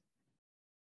causing it.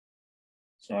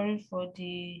 Sorry for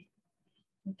the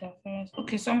interference.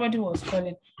 Okay, somebody was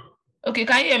calling. Okay,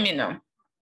 can you hear me now?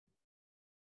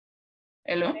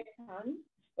 Hello?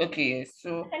 Okay,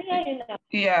 so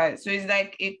yeah, so it's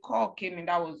like a call came in.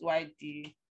 That was why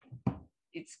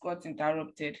it got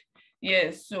interrupted.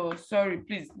 Yes, so sorry,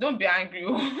 please don't be angry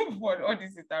for all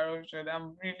this interruption.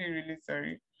 I'm really, really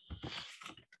sorry.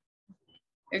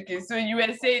 Okay, so you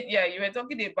were saying, you were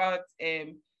talking about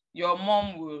your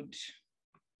mom would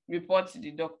report to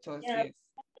the doctors. Yeah. Yes.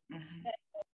 Mm-hmm.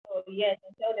 So yes,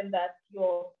 and tell them that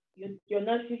your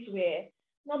nurses were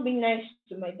not being nice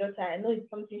to my daughter. I know it's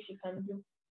something she can do.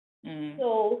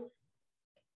 So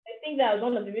think that was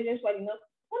one of the reasons why,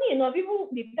 funny enough, even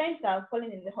the times I was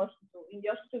calling in the hospital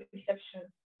reception,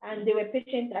 and there were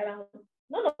patients around,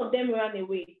 none of them ran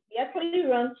away. They actually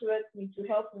ran towards me to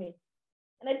help me.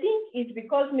 And I think it's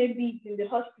because maybe it's in the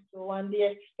hospital and they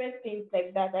expect things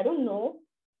like that. I don't know.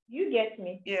 You get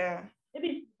me? Yeah. Maybe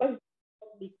it's because it's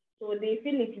public, so they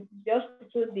feel like it's the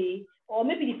hospital or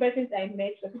maybe the persons I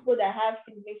met, or people that have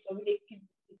siblings or relatives.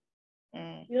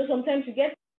 Sometimes you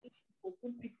get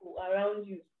good people around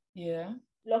you. Yeah.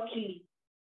 Luckily,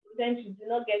 sometimes you do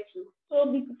not get to.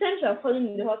 So the times I've fallen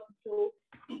in the hospital,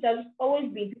 it has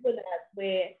always been people that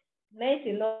were nice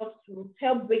enough to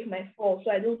help break my fall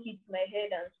so I don't hit my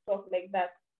head and stuff like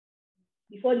that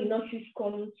before the nurses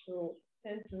come to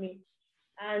send to me.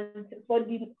 And for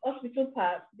the hospital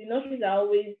part, the nurses are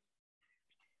always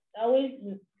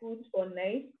good or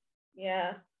nice.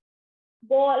 Yeah.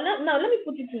 But now let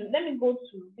me go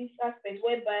to this aspect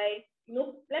whereby,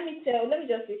 let me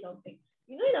just say something.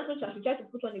 In as much as you try to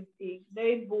put on a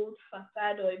very bold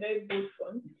facade or a very bold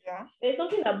front, yeah, there's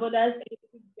something that bothers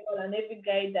every girl and every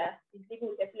guy that is living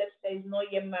with epilepsy that is not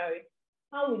yet married.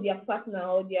 How will their partner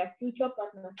or their future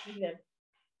partner see them?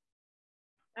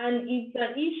 And it's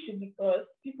an issue because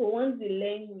people, once they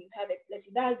learn you have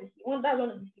epilepsy, that's one of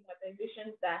the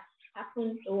stigmatizations that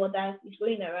happens or that is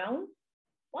going around.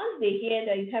 Once they hear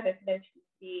that you have epilepsy,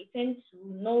 they tend to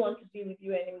not want to be with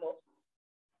you anymore.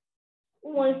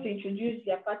 Who wants to introduce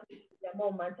their partner to their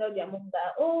mom and tell their mom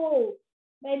that, oh,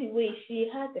 by the way, she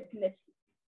has epilepsy?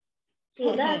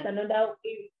 So that's another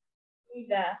way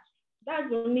that's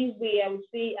the only way I would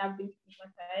say I've been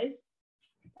stigmatized.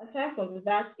 Aside from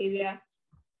that area,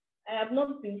 I have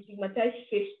not been stigmatized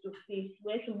face to face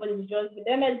where somebody will just be,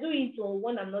 they might do it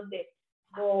when I'm not there.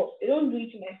 But they don't do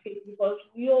it to my face because,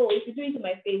 if you do it to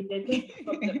my face, there's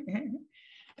no problem.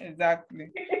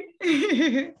 Exactly.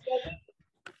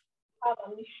 Have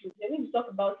an issue. They need to talk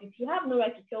about it. You have no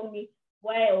right to tell me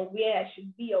why or where I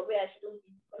should be or where I shouldn't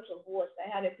be because of what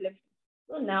I have epilepsy.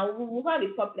 So now we will have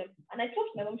a problem. And I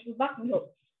trust my mom, she will back me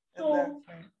up. So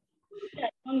I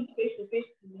come face to face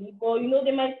to me, but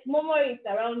they might murmur it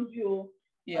around you.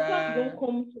 Yeah. Don't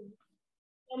come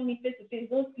me face to face,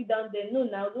 don't sit down there. No,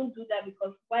 now don't do that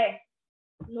because why?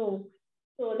 No.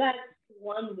 So that's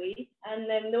one way. And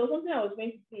then there was something I was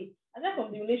going to say. Aside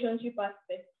from the relationship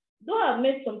aspect, though I've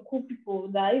met some cool people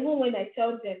that even when I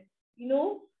tell them,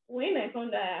 when I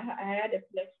found that I had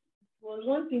epilepsy, it was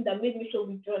one thing that made me so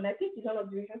withdrawn. I think it's one of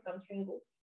the reasons I'm single.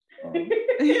 Oh.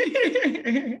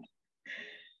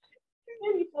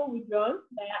 Made me so withdrawn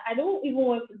that I don't even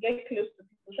want to get close to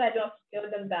people, so I don't have to tell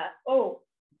them that, oh,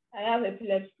 I have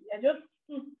epilepsy. I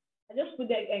just put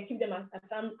them and keep them at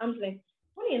arm's length.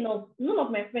 Funny enough, none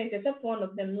of my friends except one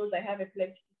of them knows I have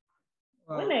epilepsy.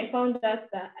 Wow. When I found out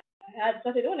that I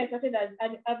started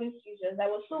having seizures, I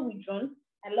was so withdrawn.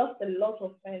 I lost a lot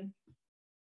of friends,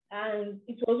 and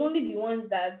it was only the ones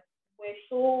that were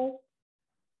so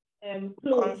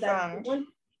close that one.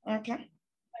 Okay. I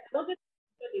wanted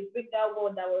to break that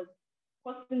wall that was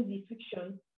causing the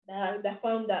friction that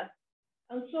found that.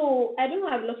 And so I don't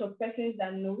have a lot of persons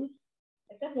that knows,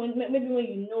 except maybe when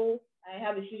you know I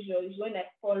have a seizure is when I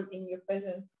fall in your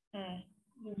presence.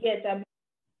 You get that.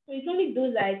 So it's only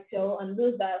those I tell and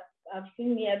those that have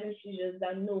seen me having seizures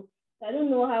that know. So I don't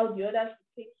know how the others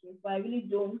take it, but I really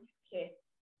don't care.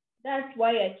 That's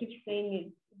why I keep saying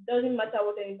it. It doesn't matter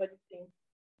what anybody thinks.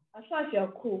 As far as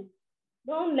you're cool,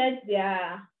 don't let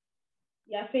their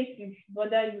faces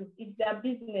bother you. It's their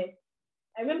business.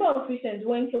 I remember of recent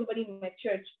when somebody in my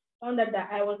church found out that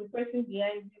I was the person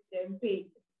behind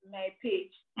my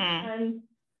page. And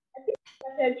I think it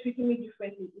started treating me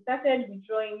differently. It started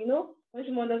withdrawing, when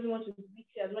someone doesn't want to beat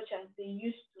you as much as they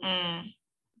used to.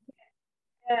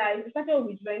 Yeah, it started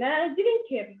withdrawing. And I didn't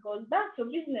care because that's your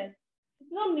business.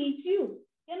 It's not me, it's you.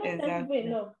 You're not sensible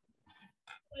enough.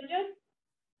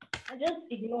 So I just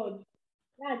ignored.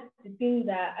 That's the thing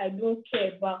that I don't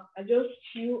care about. I just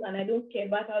chill and I don't care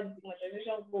about how the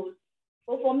stigmatization goes.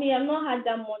 But for me, I've not had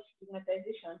that much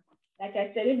stigmatization. Like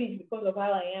I said, maybe it's because of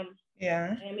how I am.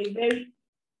 Yeah. I am a very,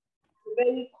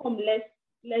 very calm, less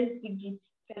digit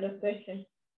kind of person.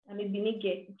 I'm a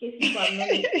Benige, in case people have not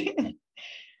listened.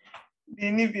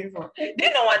 Many people. Do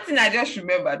you know one thing I just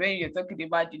remembered when you're talking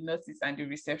about the nurses and the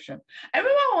reception? I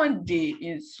remember one day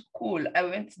in school, I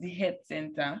went to the health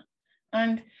center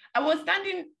and I was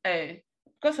standing,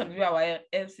 because of our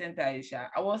health center, Aisha,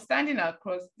 I was standing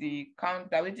across the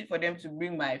counter waiting for them to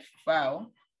bring my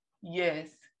file. Yes.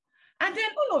 And then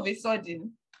all of a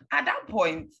sudden, at that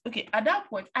point,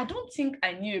 I don't think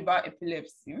I knew about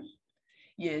epilepsy.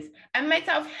 Yes. I might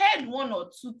have heard one or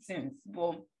two things,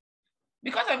 but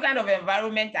because of kind of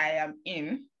environment I am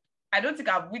in, I don't think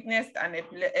I've witnessed an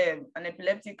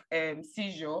epileptic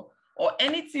seizure or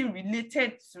anything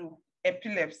related to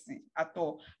epilepsy at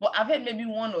all. But I've heard maybe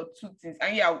one or two things.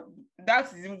 And yeah,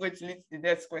 that is even going to lead to the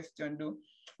next question though.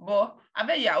 But I've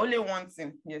heard, yeah, only one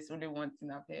thing. Yes, only one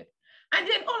thing I've heard. And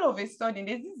then all of a sudden,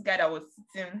 there's this guy that was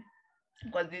sitting,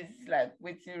 because this is like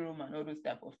waiting room and all those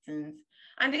type of things.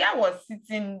 And the guy was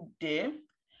sitting there.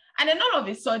 And then all of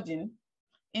a sudden,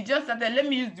 he just started, let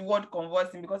me use the word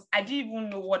conversing, because I didn't even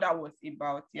know what that was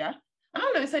about, yeah? And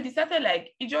all of a sudden, he started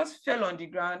like, he just fell on the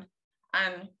ground,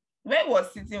 and where he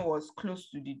was sitting was close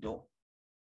to the door.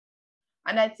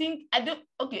 And I think, I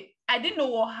didn't know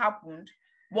what happened,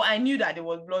 but I knew that there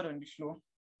was blood on the floor.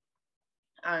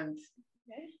 And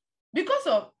because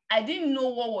of, I didn't know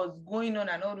what was going on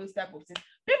and all those type of things,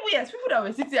 people that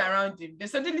were sitting around him, they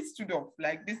suddenly stood up,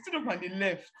 like they stood up and they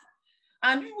left.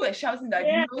 And people were shouting that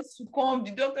the nurse should come,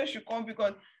 the doctor should come,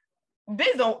 because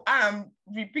based on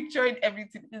repicturing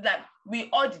everything, is that we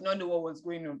all did not know what was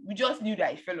going on. We just knew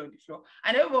that he fell on the floor.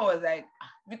 And everyone was like,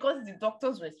 because the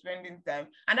doctors were spending time,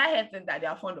 and I heard that they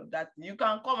are fond of that. You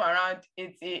can come around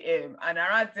 8 a.m. and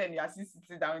around 10, you are still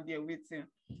sitting down there waiting.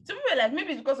 So people were like,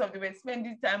 maybe it's because of they were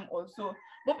spending time also.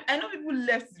 But I know people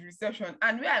left the reception,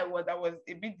 and where I was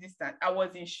a bit distant. I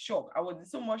was in shock. I was in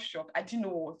so much shock. I didn't know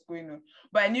what was going on,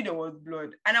 but I knew there was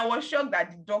blood. And I was shocked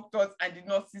that the doctors and the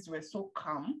nurses were so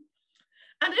calm.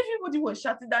 And everybody was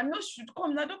shouting that nurse should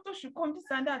come, the doctor should come, this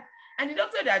and that. And the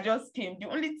doctor that just came, the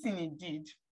only thing he did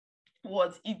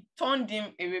was he turned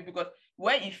him away, because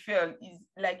where he fell is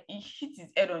like he hit his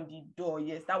head on the door.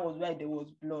 Yes, that was why there was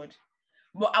blood.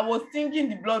 But I was thinking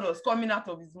the blood was coming out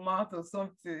of his mouth or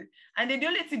something. And then the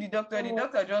only thing the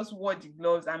doctor just wore the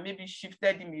gloves and maybe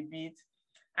shifted him a bit.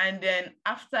 And then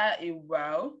after a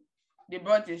while, they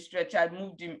brought a stretcher,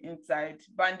 moved him inside,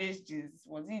 bandaged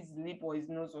was it his lip or his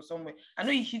nose or somewhere? I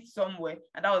know he hit somewhere,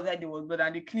 and that was why there was blood,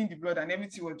 and they cleaned the blood, and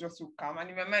everything was just so calm. And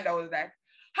in my mind, I was like,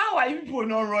 how are you people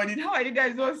not running? How are you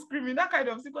guys not screaming? That kind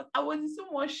of thing, because I was in so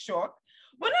much shock.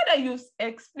 But now that you've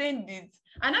explained it,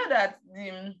 and now that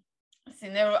the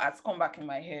scenario has come back in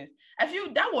my head, I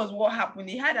feel that was what happened.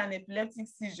 He had an epileptic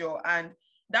seizure, and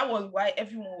that was why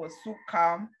everyone was so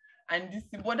calm. And this,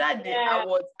 but that day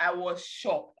I was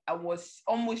shocked. I was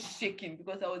almost shaking,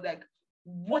 because I was like,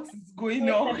 what is going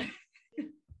on?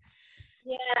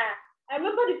 Yeah, I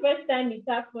remember the first time it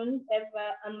happened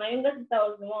ever, and my younger sister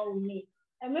was the one with me.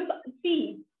 I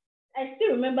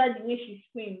still remember the way she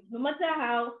screamed. No matter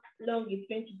how long it's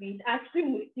going to be, her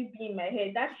scream will still be in my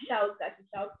head. That shout that she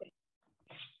shouted.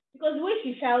 Because the way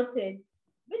she shouted,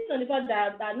 based on the fact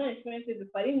that I had not experienced it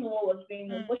before, I didn't know what was going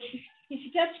on, but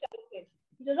she kept shouting.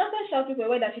 It was after shouting for a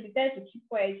while that she decided to keep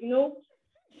quiet. You know,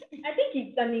 I think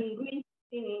it's an ingrained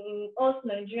thing in us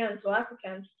Nigerians or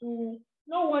Africans to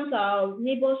not want our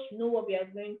neighbors to know what we are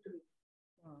going through.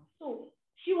 So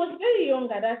she was very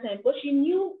young at that time, but she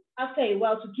knew after a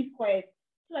while to keep quiet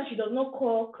so that she does not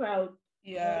call crowds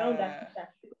around her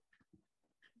sister.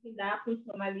 Thing that happens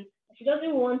normally. She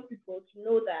doesn't want people to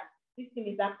know that this thing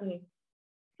is happening.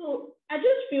 So I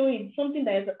just feel it's something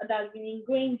that has been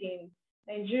ingrained in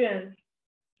Nigerians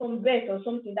from birth or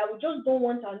something, that we just don't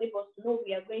want our neighbors to know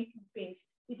we are going through pain.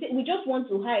 We just want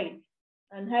to hide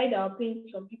our pain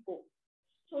from people.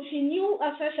 So she knew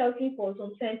after shouting for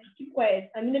some time to keep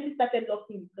quiet, and immediately started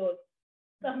locking the doors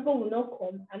so that people will not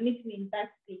come and meet me in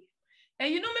that space.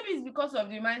 And maybe it's because of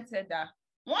the mindset that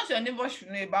once your neighbor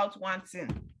should know about one thing,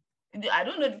 I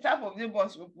don't know the type of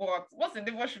neighbors report. What's the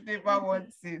neighbor should know about one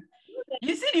thing?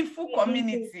 You see the full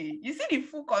community.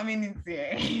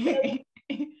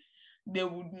 They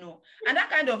would know. And that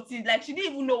kind of thing, like she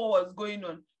didn't even know what was going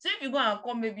on. So if you go and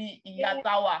call maybe Iya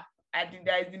Tower, I think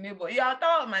there is the neighbor. Iya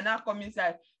Tower might not come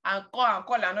inside and call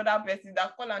another person,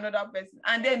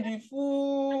 and then the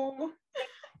full.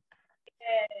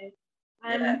 Yes.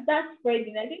 And that's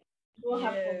spreading. I think what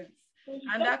happened. So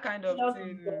and that kind of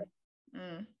thing.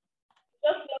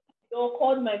 Just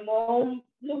called my mom,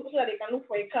 look so that they can look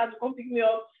for a car to come pick me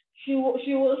up. She was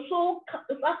so,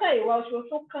 after a while, she was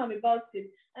so calm about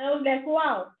it. And I was like,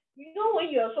 wow, you know when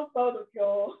you're so proud of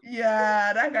your...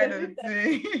 Yeah, that kind of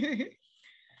thing. Because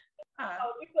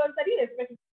I didn't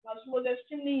expect it. She was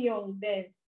extremely young then.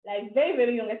 Like, very,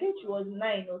 very young. I think she was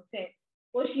 9 or 10.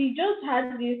 But she just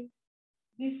had this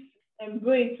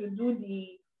brain to do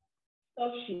the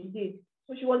stuff she did.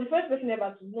 So she was the first person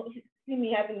ever to see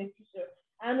me having a seizure.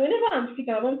 And whenever I'm sick,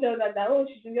 my mom tells her that, oh,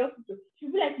 she's in the hospital.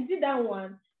 She'll be like, you did that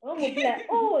one? My mom will be like,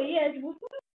 oh, yes. My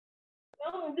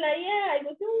mom will be like, yeah. I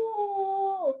go,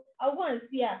 oh, I'll go and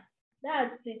see her.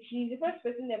 That's it. She's the first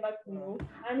person ever to know.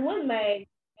 And when my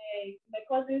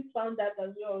cousins found that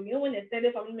as well, when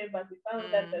extended family members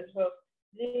found that as well,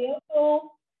 they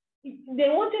also they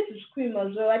wanted to scream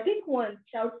as well. I think one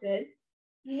shouted,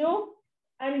 you know,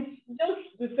 and it just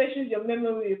refreshes your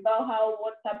memory about how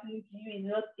what's happening to you is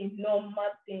not a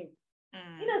normal thing.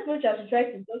 In as much as you try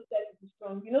to just try to be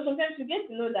strong, sometimes you get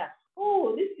to know that,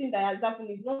 oh, this thing that has happened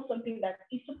is not something that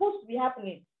is supposed to be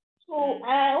happening. So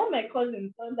when my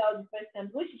cousin found out the first time,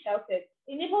 when she shouted,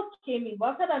 a neighbor came in,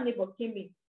 but after that neighbor came in,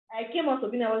 I came out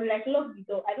of it, I was like, lock the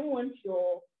door. I don't want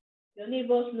your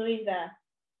neighbors knowing that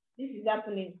this is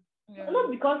happening. Yeah. Not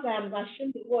because I am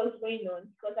ashamed of what's going on,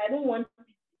 because I don't want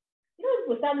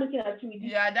people start looking at you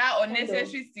with that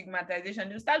unnecessary stigmatization.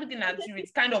 They start looking at you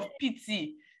with kind of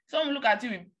pity. Some look at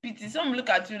you with pity. Some look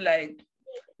at you like,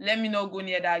 let me not go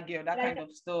near that girl. That kind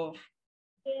of stuff.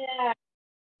 Yeah,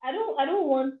 I don't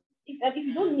want. If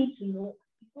you don't need to know,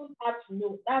 you don't have to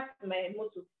know. That's my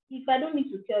motto. If I don't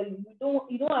need to tell you, you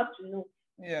don't have to know.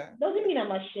 Yeah. Doesn't mean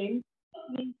I'm ashamed.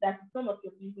 It means that it's none of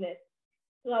your business.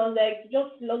 So I was like,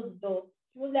 just lock the door.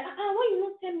 She was like, why you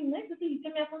not tell me? Next thing you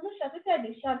tell me, I can not shout. I said, I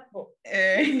shout for.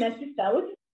 My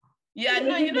sister. Yeah,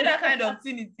 no, you know that kind of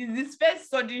thing. It's this first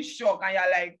sudden shock, and you're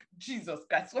like, Jesus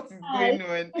Christ, what is going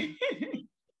on? She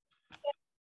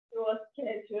was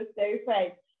scared. She was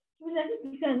terrified. She was like,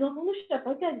 you can not shut.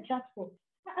 I can't chat for.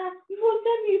 You won't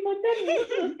tell me.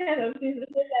 Those kind of things. You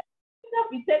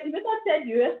better tell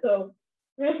the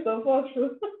rest of us. She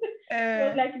was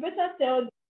like, you better tell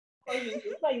the cousins.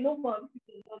 So you know, mom,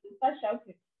 they start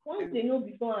shouting. Once they know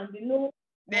before and they know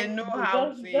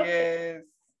how to, yes.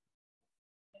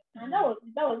 And that was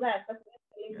why I started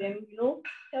telling them,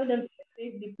 tell them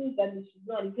the things that they should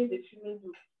do and the things they shouldn't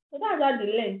do. So that's how they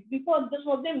learned. Because just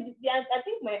for them, I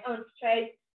think my aunt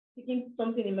tried sticking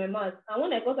something in my mouth. And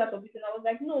when I got out of it, I was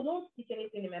like, no, don't stick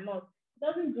anything in my mouth. It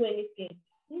doesn't do anything.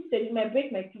 Instead, you might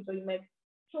break my teeth or you might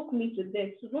choke me to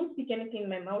death. So don't stick anything in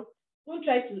my mouth. Don't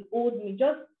try to hold me.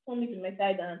 Just turn me to my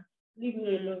side and leave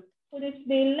me alone. So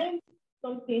they learned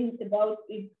something about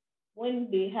it when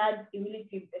they had a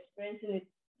relative experiencing it.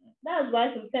 That's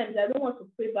why sometimes I don't want to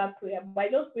pray back prayer, but I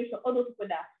just pray for all those people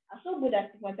that are so good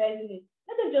at stigmatizing it.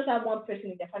 Let them just have one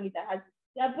person in their family that has it.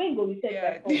 Their brain will reset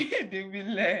by force. They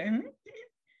will learn.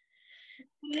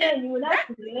 You will have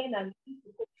to learn and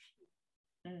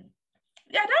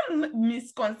yeah, that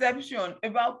misconception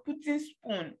about putting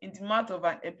spoon in the mouth of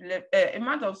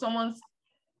someone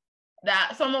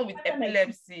with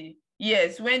epilepsy,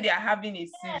 yes, when they are having a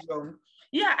seizure.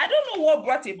 Yeah, I don't know what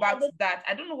brought about that.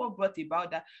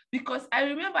 Because I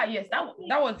remember, yes, that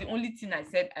was the only thing I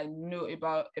said I know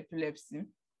about epilepsy.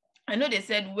 I know they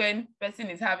said when person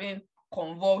is having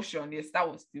convulsion, yes, that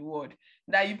was the word,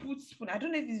 that you put spoon. I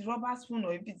don't know if it's rubber spoon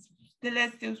or if it's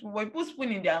stainless steel spoon, but you put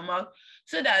spoon in their mouth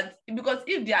so that, because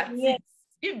if their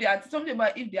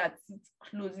teeth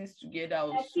closes together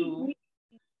or so.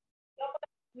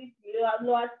 They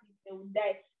will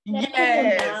die.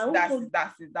 Yes, that's it.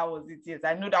 That was it. Yes,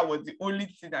 I know that was the only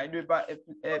thing I knew about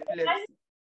epilepsy.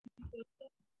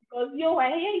 Because I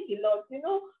hear it a lot.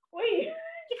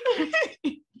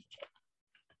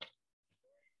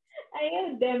 I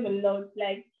hear them a lot.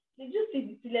 Like they just say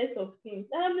the silliest of things,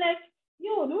 and I'm like,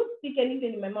 don't stick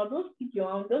anything in my mouth. Don't stick your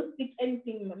arm. Don't stick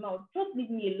anything in my mouth. Just leave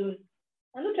me alone.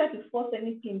 And don't try to force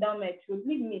anything down my throat.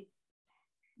 Leave me.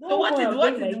 So what are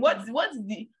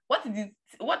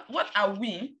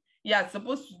we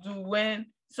supposed to do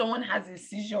when someone has a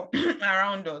seizure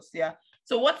around us? Yeah.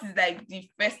 So what is like the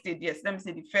first stage? Yes, let me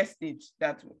say the first stage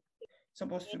that we're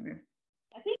supposed to be.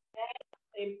 I think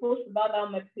I post about that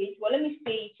on my page. Well, let me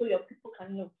say it so your people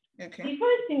can know. Okay. The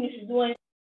first thing you should do when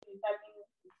you're having a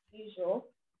seizure,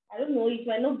 I don't know, it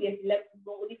might not be epileptic,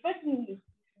 but the first thing you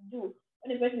should do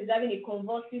when the person is having a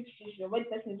convulsive seizure, when the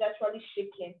person is actually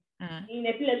shaking. In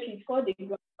epilepsy, it's called a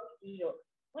convulsive seizure.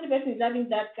 When the person is having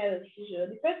that kind of seizure,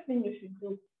 the first thing you should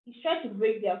do is try to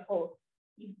break their fall.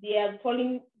 If they are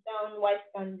falling down while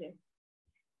standing,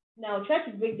 now try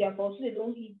to break their fall so they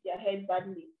don't hit their head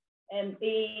badly. A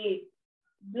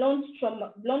blunt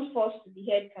force to the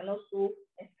head can also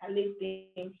escalate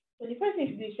things. So the first thing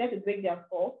you should do is try to break their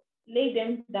fall, lay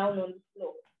them down on the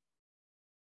floor.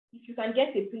 If you can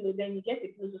get a pillow, then you get a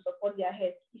pillow to support their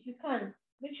head. If you can't,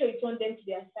 make sure you turn them to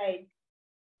their side.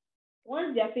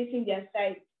 Once they are facing their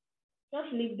side,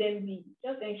 just leave them be.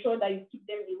 Just ensure that you keep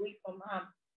them away from harm.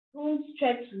 Don't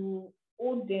try to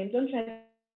hold them. Don't try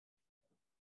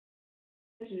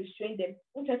to restrain them.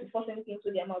 Don't try to force anything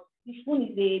into their mouth. The spoon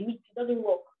is a meat. It doesn't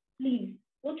work. Please,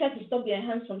 don't try to stop their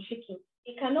hands from shaking.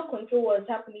 They cannot control what's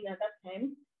happening at that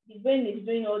time. The brain is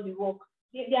doing all the work.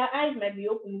 Their eyes might be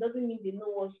open. It doesn't mean they know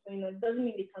what's going on. It doesn't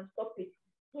mean they can stop it.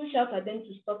 Don't shout at them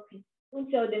to stop it. Don't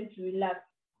tell them to relax.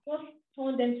 Just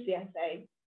turn them to their side.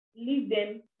 Leave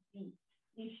them be.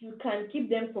 if you can keep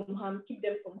them from harm, keep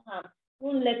them from harm.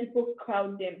 Don't let people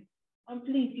crowd them. And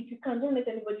please, if you can, don't let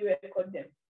anybody record them.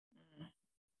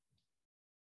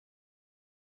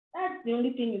 That's the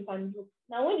only thing you can do.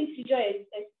 Now, when the seizure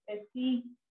exceeds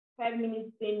 5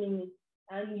 minutes, 10 minutes,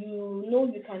 and you know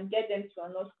you can get them to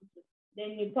an hospital,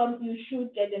 then you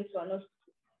should get them to an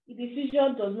hospital. If the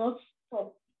seizure does not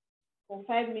stop for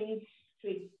 5 minutes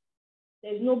straight,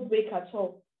 there's no break at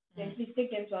all, then please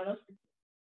take them to an hospital.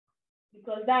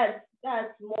 Because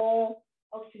that's more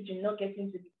oxygen not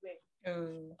getting to the brain.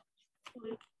 So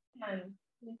you can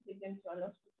please take them to an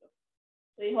hospital.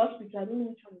 So a hospital, I don't know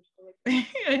which one is correct.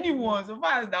 Anyone, so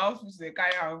far as the hospital they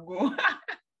carry and go.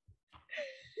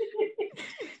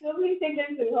 So please take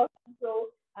them to the hospital,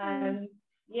 and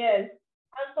yes,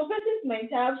 and some persons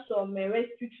might have some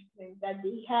rescue treatments that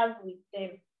they have with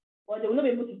them, but they will not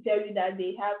be able to tell you that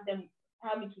they have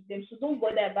it with them. So don't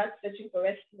bother about searching for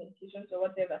rescue medications or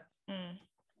whatever.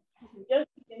 Just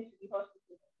take them to the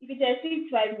hospital. If it takes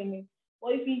 5 minutes,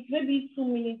 or if it's maybe 2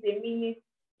 minutes, a minute,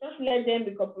 just let them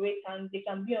recuperate and they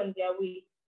can be on their way.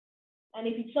 And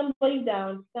if it's somebody that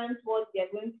understands what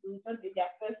they're going through, it's not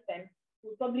their first time,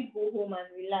 will probably go home and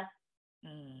relax.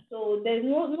 So there's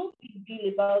no big deal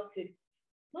about it.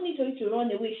 No need for you to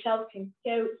run away shouting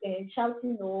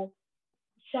or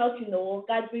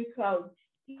gathering crowds.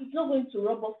 It's not going to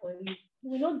rub off on you. You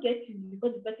will not get it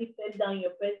because the person fell down in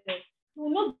your presence. You will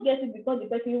not get it because the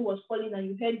person was falling and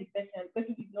you heard the person and the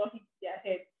person did not hit their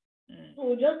head.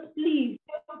 So just please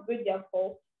don't break their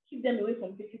fall. Keep them away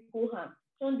from physical harm.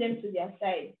 Turn them to their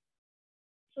side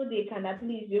so they can at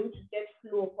least be able to get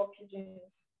flow of oxygen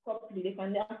properly. They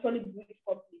can actually breathe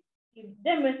properly. If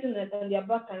them resting on their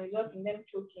back can result in them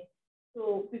choking.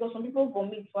 So because some people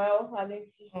vomit while having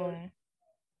seizures.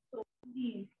 So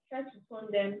please try to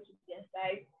turn them to their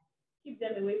side. Keep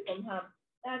them away from harm.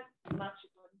 That's much you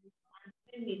can do.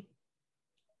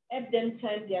 And then help them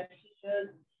time their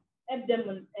seizures. Help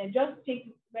them and just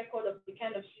take record of the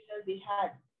kind of seizures they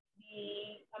had.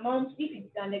 The amount, if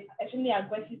it's an extremely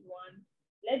aggressive one,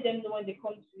 let them know when they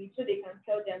come to it so they can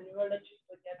tell their neurologist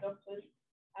or their doctors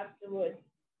afterwards.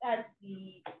 That's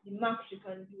the max you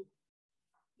can do.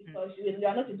 Because you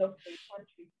are not a doctor, you can't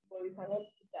treat, but you cannot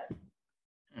do that.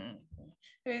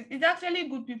 It's actually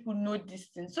good people know these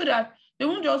things so that they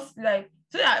won't just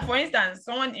so that, for instance,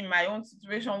 someone in my own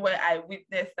situation where I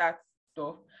witnessed that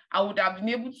stuff, I would have been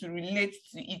able to relate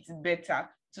to it better,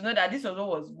 to know that this was what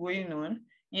was going on.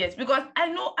 Yes, because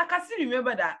I can still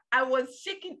remember that I was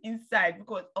shaking inside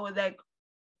because I was like,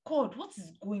 God, what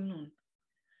is going on?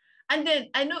 And then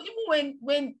I know even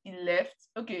when he left,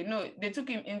 they took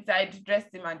him inside,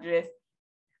 dressed him and dressed.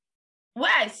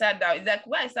 Where I sat down, it's like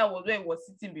where I sat was where he was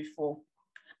sitting before.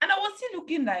 And I was still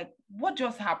looking like, what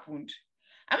just happened?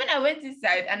 I mean, I went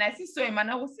inside and I saw him and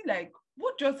I was still like,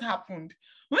 what just happened?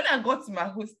 When I got to my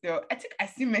hostel, I think I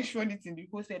still mentioned it in the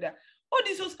hostel that all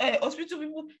these hospital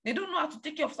people, they don't know how to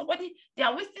take care of somebody. They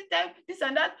are wasting time, this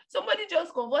and that. Somebody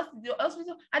just conversed in the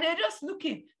hospital and they're just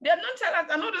looking. They're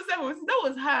nonchalant and all those things. That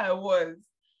was how I was.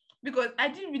 Because I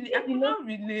could not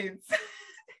relate.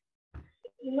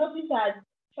 You notice I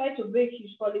tried to break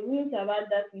his fall. He wouldn't have had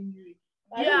that injury.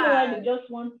 I don't know why they just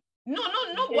want. No,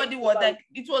 nobody was like,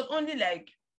 it was only like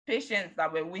patients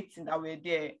that were waiting that were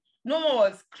there. No one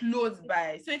was close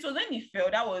by. So it was when he fell,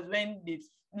 that was when they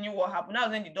knew what happened. That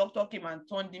was when the doctor came and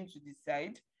turned him to the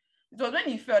side. It was when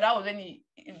he fell, that was when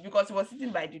because he was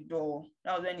sitting by the door,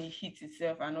 that was when he hit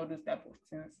himself and all those type of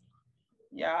things.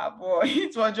 Yeah, but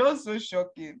it was just so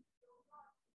shocking.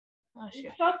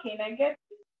 It's shocking. I guess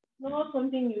it's not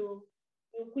something you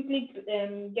quickly get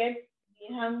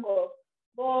the hang of.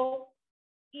 But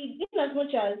in as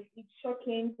much as it's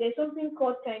shocking, there's something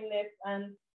called kindness.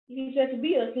 And if it were to be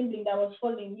your sibling that was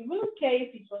falling, you wouldn't care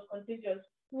if it was contagious.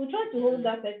 You would try to hold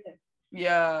that person.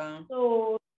 Yeah.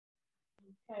 So,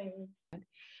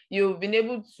 you've been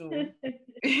able to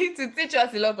to teach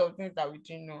us a lot of things that we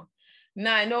didn't know.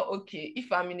 Now I know, okay,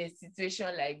 if I'm in a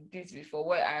situation like this before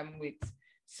where I'm with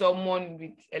someone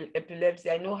with epilepsy,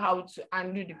 I know how to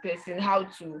handle the person, how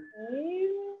to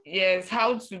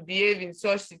behave in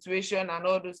such situation and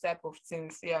all those type of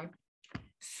things. Yeah.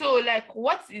 So like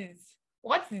what is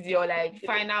your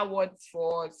final words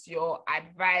for us, your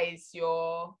advice,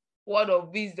 your word of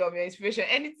wisdom, your inspiration,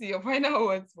 anything, your final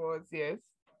words for us? Yes.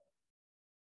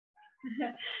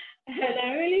 And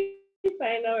I really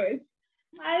final words.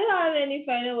 I don't have any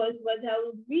final words, but I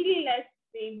would really like to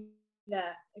say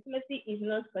that epilepsy is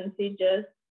not contagious.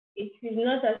 It is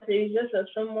not as a result of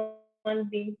someone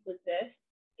being possessed.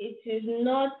 It is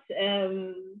not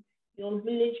your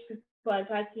village people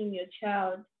attacking your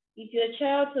child. It if your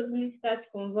child suddenly starts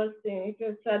convulsing,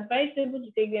 it's advisable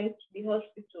to take them to the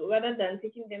hospital rather than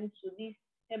taking them to these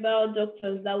herbal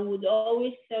doctors that would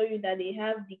always tell you that they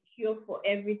have the cure for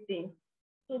everything.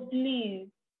 So please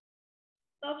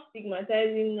stop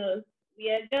stigmatizing us.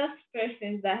 We are just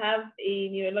persons that have a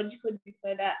neurological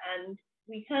disorder and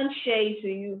we can't share it to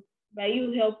you by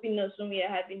you helping us when we are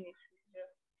having a seizure.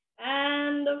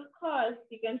 And of course,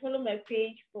 you can follow my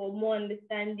page for more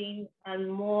understanding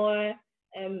and more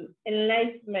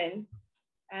enlightenment.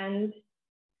 And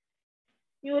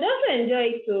you would also enjoy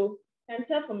it too. Can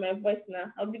tell from my voice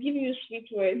now. I'll be giving you sweet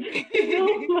words.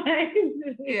 Don't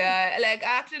mind. Yeah, like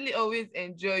I actually always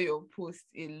enjoy your post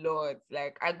a lot.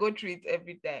 Like I go through it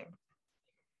every time.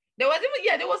 There was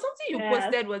something you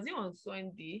posted, was it on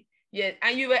Sunday? Yes,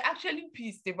 and you were actually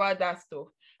pissed about that stuff.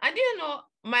 And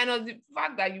minus the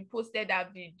fact that you posted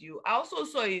that video, I also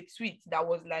saw a tweet that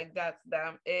was like that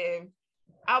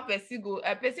how person will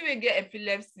get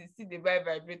epilepsy, see the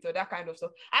vibrator, that kind of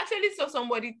stuff. I actually saw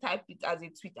somebody type it as a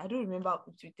tweet. I don't remember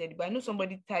who tweeted it, but I know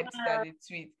somebody typed it as a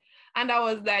tweet. And I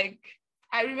was like,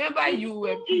 I remember you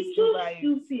were pissed over it.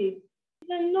 Stupid. It's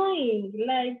annoying.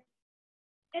 Like,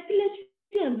 epilepsy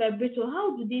and vibrator,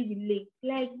 how do they relate?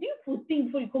 Like, do you think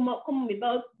before you come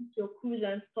about your cruise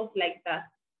and stuff like that?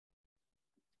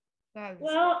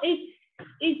 Well,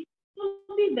 it's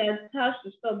something that has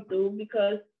to stop though,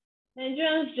 because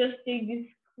Nigerians just take this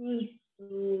cruise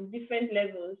to different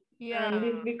levels. Yeah. And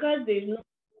it's because there's no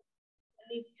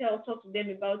talk to them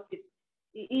about it.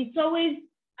 It's always,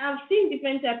 I've seen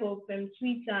different type of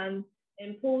tweets and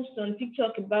posts on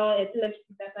TikTok about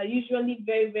epilepsy that are usually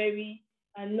very, very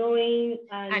annoying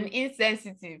and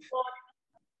insensitive.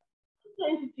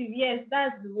 Insensitive, yes,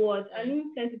 that's the word, and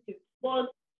insensitive. But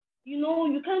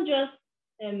you can't just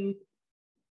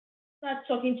start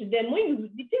talking to them.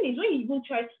 The thing is, when you even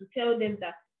try to tell them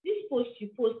that this post you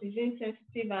post is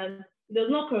insensitive and it does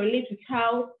not correlate with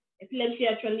how epilepsy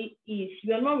actually is,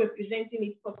 you are not representing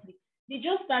it properly. They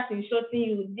just start insulting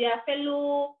you. Their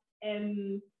fellow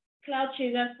cloud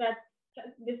chasers start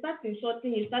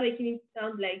insulting you, start making it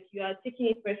sound like you are taking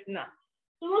it personal.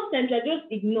 So most times I just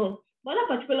ignore. But that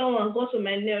particular one got on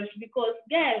my nerves because,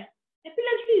 guys,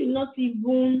 epilepsy is not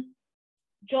even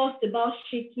just about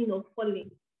shaking or falling.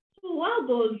 So how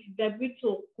does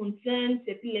vibrator concern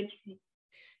epilepsy?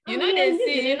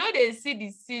 They see the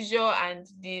seizure and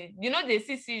they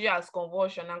see seizure as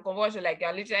convulsion, and convulsion like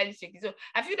you're literally shaking. So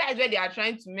I feel that's where they are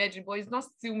trying to merge it, but it's not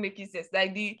still making sense.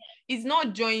 Like it's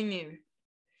not joining.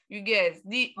 You guess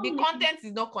the content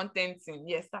is not contenting.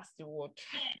 Yes, that's the word.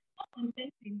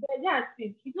 Contenting. That's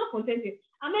it. It's not contenting.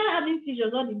 I'm not having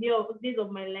seizures all the days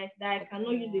of my life that I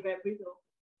cannot use the vibrator.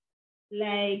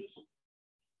 Like,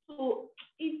 so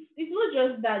it's not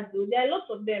just that though. There are lots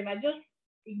of them. I just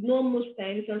ignore most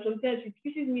times, and sometimes it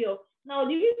pisses me off. Now,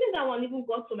 the reason that one even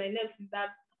got to my nerves is that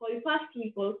for the past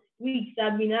 2 weeks,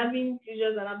 I've been having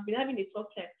seizures and I've been having a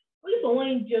tough time. Only for one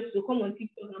idiot to come on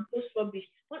TikTok and post rubbish.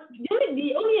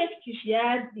 The only excuse she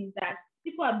had is that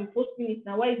people have been posting it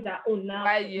now. Why is that own now?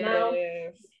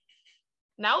 Yes.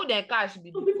 Now the cash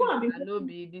be so people have been no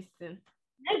be this thing.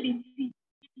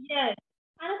 Yes.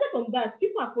 And aside from that,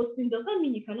 people are posting. Does that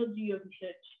mean you cannot do your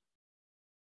research?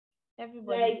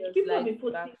 Everybody just people have been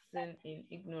posting in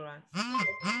ignorance.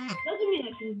 Doesn't mean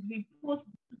I should be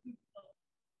posting.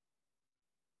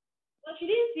 But she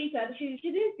didn't see that. She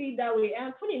didn't see it that way.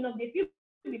 And funny enough, they feel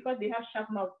because they have sharp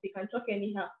mouths, they can talk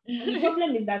anyhow. And the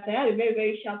problem is that I have a very,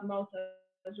 very sharp mouth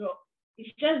as well.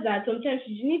 It's just that sometimes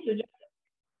you need to just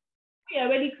we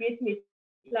already creating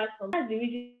a platform. That's the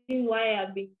reason why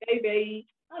I've been very, very,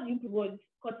 how do you put words,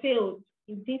 curtailed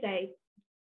in things I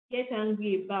get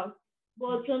angry about.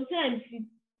 But sometimes it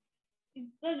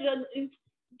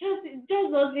just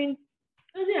doesn't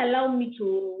allow me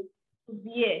to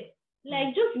bear.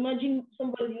 Like, just imagine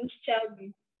somebody whose child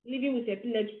is living with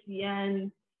epilepsy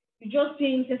and you just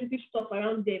saying sensitive stuff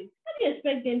around them. How do you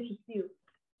expect them to feel?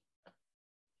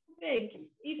 Like,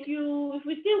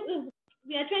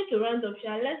 we are trying to round up,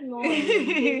 let's know.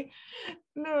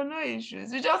 No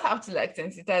issues. We just have to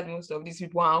sensitize most of these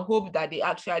people and hope that they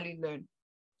actually learn.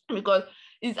 Because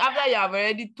it's after you have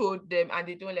already told them and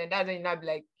they don't learn, that's when you now be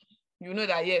like,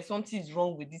 that yes, something is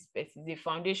wrong with this person, the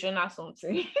foundation or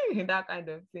something, that kind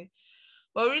of thing.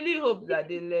 But really hope that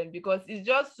they learn, because it's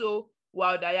just so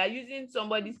wow that you're using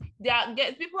somebody's.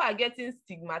 People are getting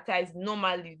stigmatized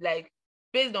normally, like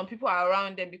based on people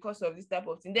around them because of this type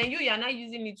of thing. Then you're not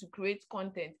using it to create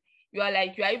content. You are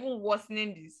even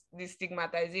worsening this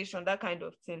stigmatization, that kind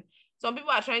of thing. Some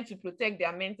people are trying to protect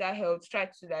their mental health, try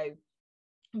to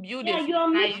build a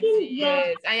society.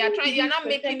 Yes, and you're not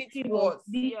making it worse.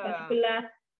 Particular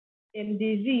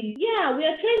disease. Yeah, we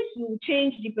are trying to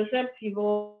change the perspective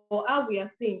or how we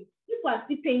are seeing. People are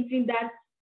still painting that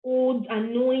old,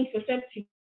 annoying perspective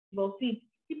of it,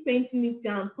 keep painting it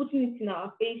down, putting it in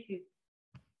our faces.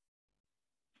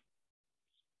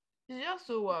 It's just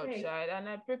so wild, Okay. child, and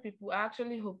I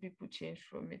actually hope people change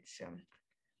from it.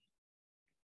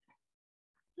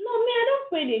 No, me, I don't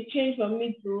pray they change from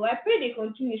me too. I pray they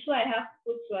continue so I have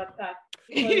food to attack.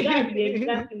 Because that's the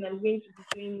exact thing I'm going to be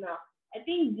doing now. I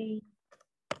think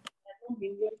I don't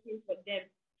be working for them.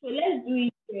 So let's do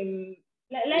it.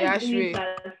 Let's do it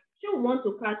as sure we want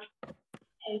to catch.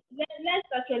 Let's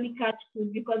actually catch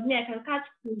food because me, I can catch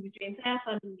food with your entire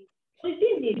family. So the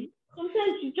thing is,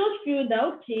 sometimes you just feel that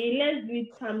okay, let's do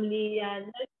it calmly and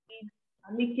let's do it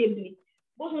amicably.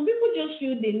 But some people just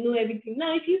feel they know everything.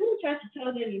 Now, if you even try to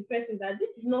tell them in person that this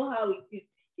is not how it is,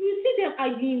 you will see them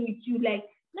arguing with you. Like,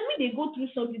 now when they go through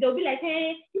something, they'll be like,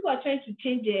 hey, people are trying to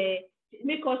change,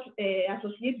 make us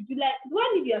associate with you. Like, do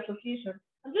I need the association?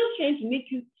 I'm just trying to make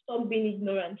you stop being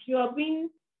ignorant. You are being,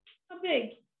 I beg,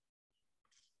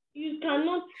 you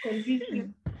cannot compete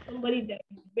with somebody that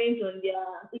is based on their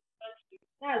ignorance.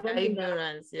 That's one thing that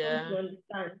I come to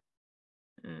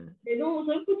understand. They don't.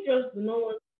 Some people just do not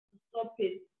want to stop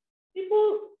it.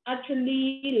 People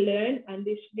actually learn and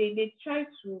they try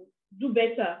to do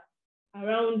better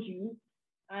around you,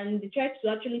 and they try to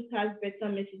actually pass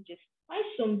better messages. Why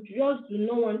some just do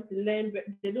not want to learn,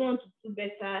 they don't want to do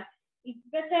better. It's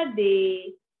better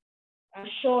they are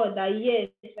sure that yes,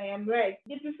 I am right.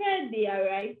 They prefer they are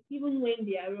right even when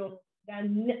they are wrong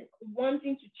than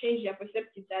wanting to change their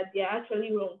perspective that they are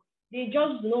actually wrong. They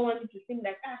just don't want you to think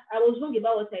like, I was wrong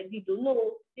about what I did.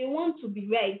 No, they want to be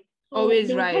right. So always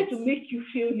they will right. try to make you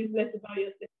feel useless about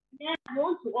yourself. Yeah, they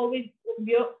want to always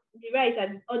be right at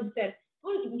all the time.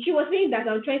 She was saying that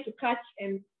I'm trying to catch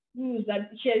news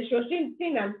that she was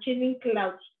saying I'm chasing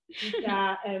clouds with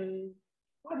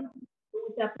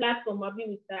with a platform, I mean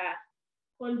with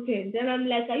content. And I'm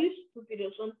like, are you stupid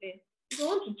or something? If I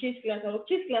want to chase class, I will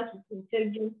chase class with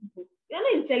intelligent people. You're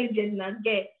not intelligent, now,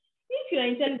 girl. If you're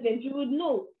intelligent, you would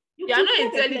know. You are not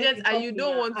intelligent and you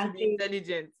don't want to be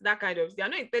intelligent. That kind of thing. You are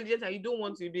not intelligent and you don't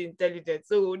want to be intelligent.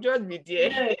 So just be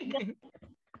there.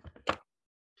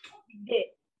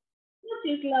 Not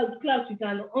in class with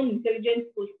an unintelligent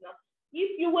post now.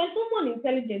 If you were someone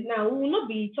intelligent now, we will not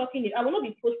be talking. I will not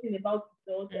be posting about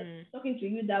it or talking to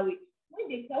you that way.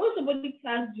 When somebody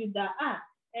tells you that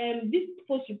this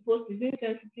post you post is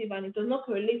insensitive and it does not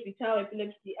correlate with how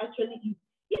epilepsy actually is.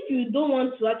 If you don't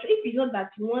want to actually, if it's not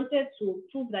that you wanted to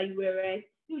prove that you were right,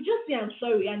 you just say I'm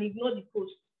sorry and ignore the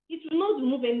post. It will not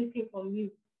remove anything from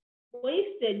you. But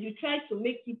instead, you try to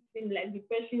make it seem like the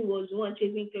person was the one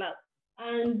chasing clout.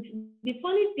 And the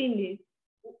funny thing is,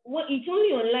 it's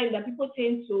only online that people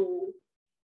tend to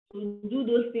do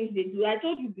those things they do. I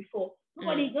told you before,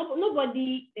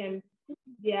 nobody puts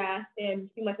their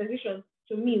stigmatization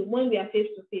to me when we are face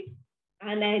to face,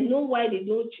 and I know why they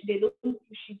don't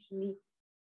push it to me.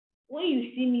 When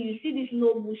you see me, you see this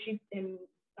no bullshit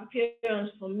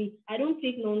appearance from me. I don't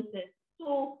take nonsense.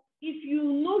 So if you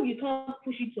know you can't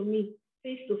push it to me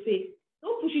face to face,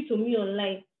 don't push it to me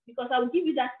online because I will give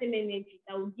you that same energy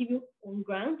that I will give you on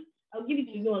ground. I'll give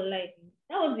it to you online.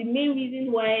 That was the main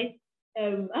reason why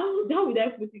how would I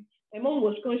put it? My mom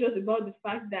was conscious about the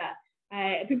fact that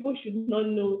people should not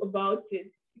know about it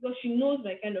because she knows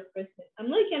my kind of person. I'm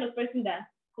not the kind of person that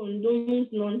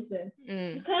condones nonsense.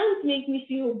 You can't make me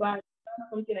feel bad about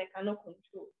something I cannot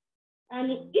control.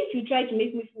 And if you try to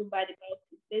make me feel bad about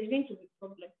it, there's going to be a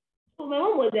problem. So my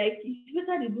mom was like, it's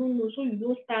better they don't know so you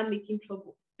don't start making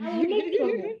trouble. I will make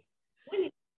trouble.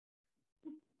 When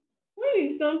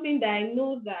it's something that I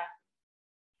know that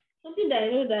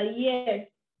yes,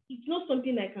 it's not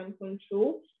something I can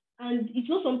control, and it's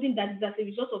not something that is as a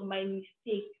result of my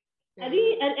mistake. I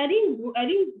didn't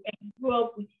grow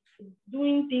up with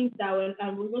doing things that I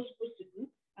was not supposed to do.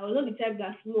 I was not the type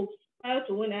that smoked. Prior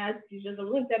to when I had seizures, I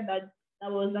was not the type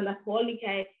that was an alcoholic.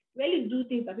 I rarely do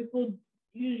things that people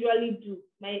usually do.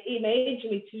 My age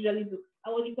mates usually do. I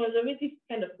was a conservative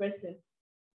kind of person.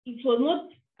 It was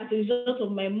not as a result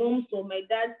of my mom's or my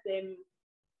dad's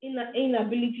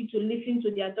inability to listen to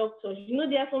their doctors. You know,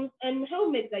 there are some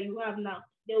helmets that you have now.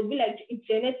 They will be like, it's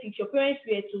genetics. Your parents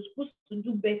were supposed to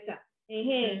do better.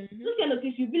 Those kind of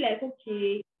things, you'll be like,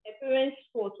 okay, a parent's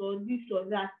fault or this or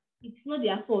that. It's not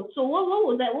their fault. So what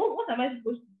was that? What am I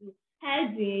supposed to do?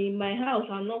 Hide in my house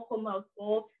and not come out?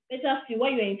 Or better feel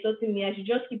while you're insulting me, I should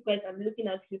just keep quiet and be looking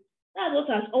at you. That's what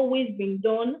has always been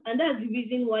done. And that's the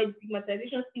reason why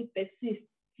stigmatization still persists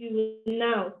till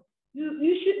now.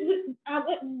 You should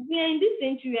we are in this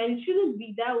century and it shouldn't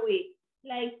be that way.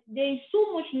 Like, there is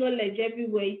so much knowledge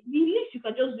everywhere. The least you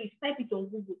can just do is type it on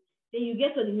Google. Then you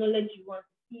get all the knowledge you want.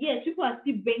 Yes, people are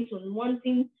still bent on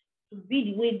wanting to be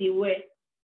the way they were.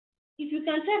 If you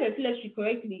can type epilepsy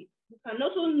correctly, you can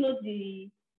also know the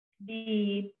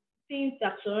things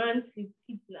that surround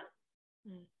it now.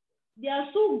 They are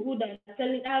so good at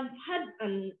telling. I've had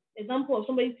an example of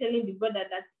somebody telling the brother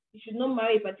that he should not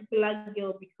marry a particular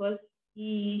girl because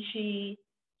she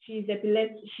has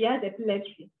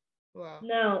epilepsy. Wow.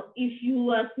 Now, if you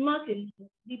are smart enough,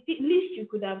 the least you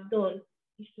could have done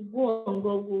is to go on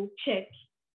Google, check.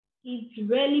 It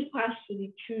rarely passed to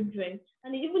the children,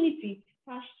 and even if it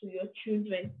passed to your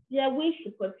children, there are ways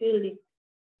to curtail it.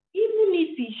 Even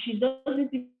if she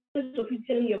doesn't of you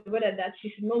telling your brother that he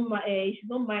should not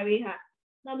marry her.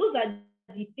 Now, those are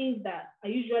the things that are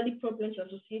usually problems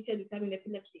associated with having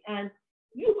epilepsy, and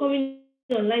you coming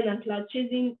online and cloud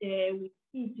chasing with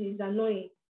it is annoying.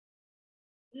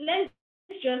 Let's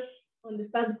just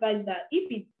understand the fact that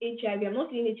if it's HIV, I'm not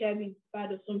saying HIV is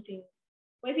bad or something,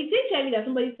 but if it's HIV that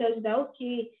somebody tells you that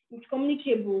okay, it's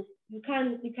communicable, you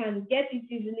can get it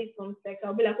easily from sex,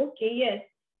 I'll be like, okay, yes,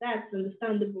 that's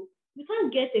understandable. You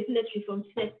can't get epilepsy from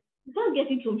sex. You can't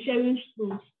get it from sharing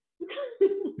spoons. You can't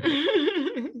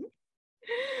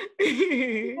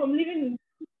from living in.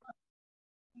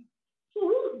 So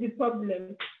what's the problem?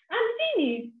 And the thing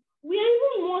is, we are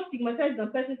even more stigmatized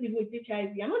than persons living with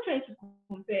HIV. I'm not trying to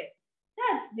compare.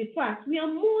 That's the fact. We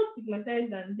are more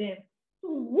stigmatized than them. So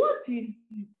what is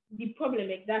the problem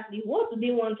exactly? What do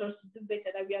they want us to do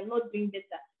better that we are not doing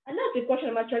better? And that's the question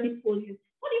I'm actually posing.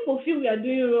 What do people feel we are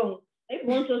doing wrong? They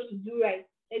want us to do right.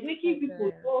 Like making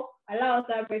people allow us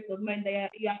to have rest of mind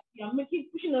that you are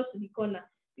pushing us to the corner.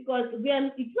 Because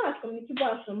it's not as communicable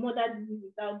as some other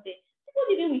diseases out there. People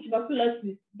living with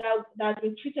tuberculosis that have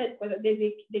been treated because there's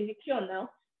a cure now.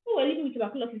 People were living with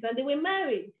tuberculosis and they were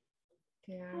married.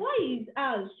 Yeah. Why is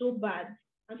ours so bad?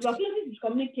 And tuberculosis is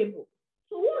communicable.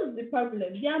 So what's the problem?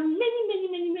 There are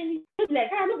many.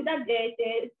 Like I know that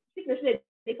the sickness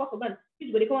they come for gun,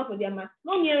 people they come out for their mask.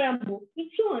 No near Rambo.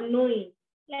 It's so annoying.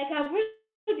 Like I've heard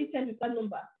this time with that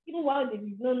number, even while they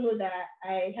did not know that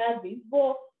I have it.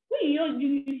 But when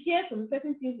you hear some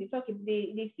certain things they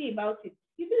say about it,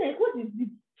 you feel like what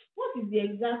is the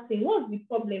exact thing? What's the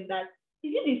problem? That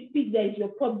is it the speed that is your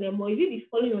problem, or is it the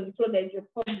falling on the floor that is your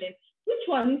problem? Which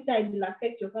one inside will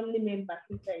affect your family members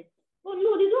inside? But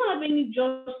no, they don't have any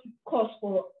just cause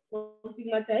for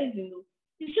stigmatizing.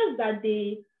 It's just that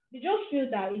they just feel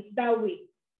that it's that way.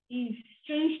 It's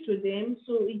strange to them,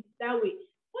 so it's that way.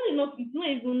 Funny enough, it's not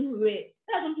even rare.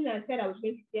 That's something I said I was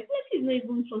going to say. It's not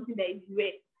even something that is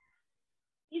rare.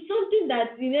 It's something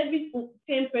that in every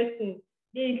 10 person,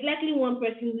 there is likely one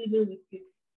person living with it.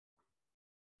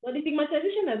 But the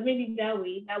stigmatization has made it that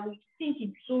way that we think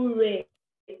it's so rare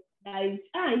that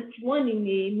it's one in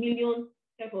a million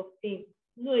type of thing.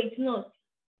 No, it's not.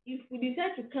 If we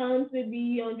decide to count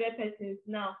maybe 100 persons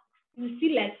now, you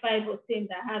see like 5 or 10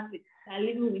 that have it, that are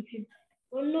living with it.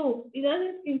 But no, it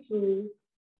doesn't seem to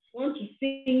want to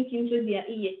sink into their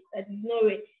ear that is not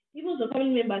rare. Even some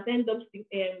family members end up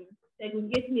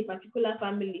segregating a particular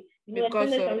family.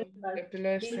 Because of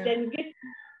epilepsy.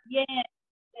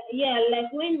 Yeah,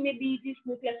 like when maybe this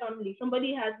nuclear family,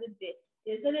 somebody has it there,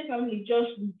 the extended family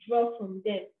just withdraw from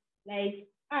them. Like,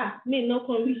 may not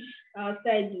come reach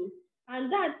outside you.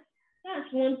 And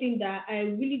that's one thing that I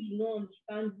really do not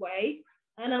understand why.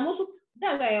 And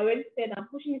that's why I already said I'm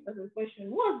pushing it as a question.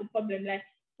 What's the problem? Like,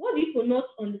 what do people not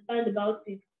understand about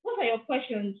it? What are your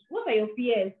questions? What are your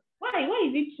fears? Why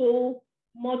is it so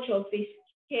much of a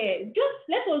scare? Just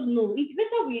let us know. It's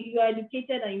better you are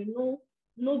educated and you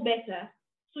know better,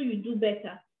 so you do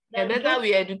better. Yeah, better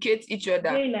we educate each other.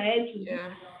 Going ahead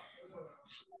yeah.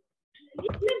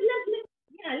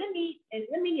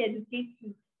 Let me educate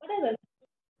you. Rather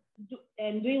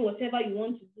than doing whatever you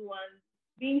want to do and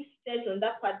being set on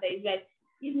that path that is right.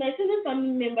 If my senior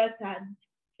family members had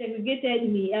segregated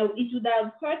me, it would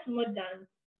have hurt more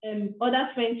than other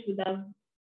friends would have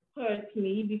hurt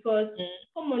me because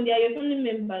come on, they are your family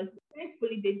members.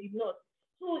 Thankfully, they did not.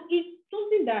 So it's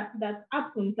something that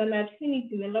happens, and I've seen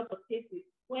it in a lot of cases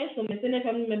where some extended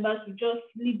family members will just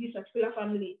leave this particular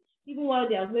family, even while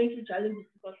they are going through challenges,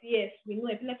 because yes, we know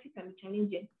epilepsy can be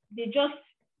challenging. They just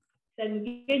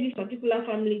segregate this particular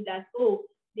family that,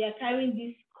 they are carrying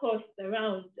this cost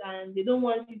around and they don't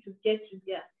want you to get to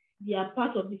their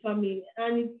part of the family.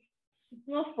 And it's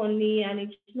not funny and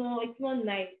it's not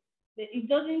nice. It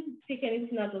doesn't take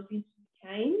anything out of it to be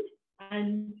kind,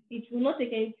 and it will not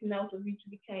take anything out of it to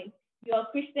be kind. You are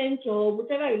Christian or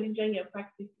whatever religion you're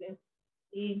practicing,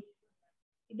 it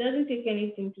doesn't take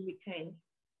anything to be kind.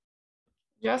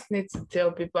 Just need to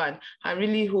tell people, and I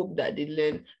really hope that they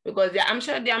learn, because I'm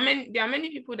sure there are many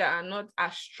people that are not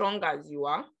as strong as you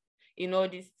are in all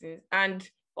these things, and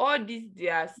all these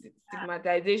their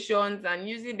stigmatizations and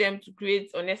using them to create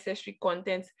unnecessary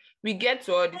content. We get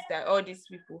to all these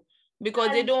people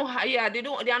because they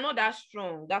are not that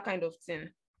strong, that kind of thing.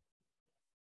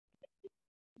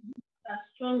 As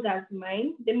strong as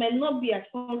mine, they might not be as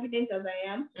confident as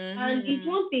I am. And it's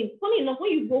one thing, funny enough,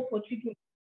 when you go for treatment,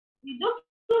 the doctors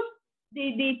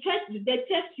they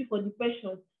test you for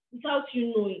depression without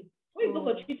you knowing. When you go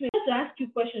for treatment, they have to ask you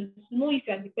questions to know if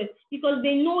you are depressed, because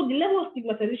they know the level of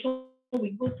stigmatization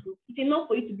we go through. It's enough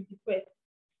for you to be depressed.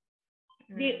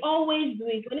 They always do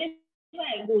it. Whenever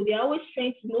I go, they're always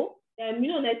trying to know.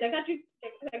 The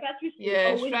psychiatrists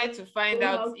try to find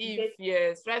out if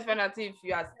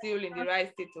you are still in the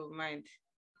right state of mind.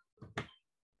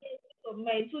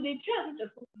 So they try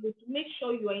to make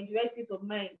sure you are in the right state of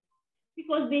mind,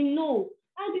 because they know.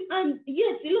 And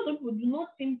yes, a lot of people do not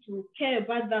seem to care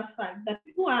about that fact that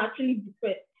people are actually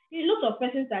depressed. A lot of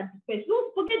persons are depressed.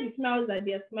 Don't forget the smiles that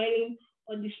they are smiling,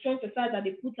 or the strong facade that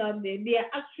they put out there. They are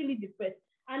actually depressed.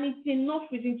 And it's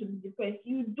enough reason to be depressed.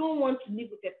 You don't want to live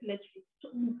with epilepsy. So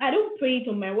I don't pray it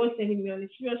on my worst enemy on a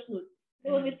serious note.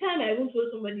 There was a time I even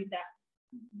told somebody that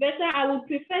I would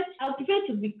prefer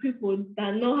to be crippled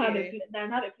than not have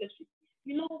epilepsy.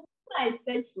 You know why I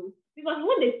said so? Because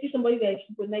when they see somebody that is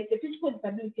crippled, like the physical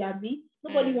disability,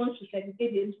 nobody wants to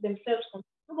segregate themselves from.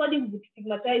 Nobody would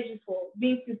stigmatize you for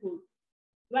being crippled.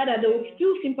 Rather, they will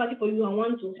feel sympathy for you and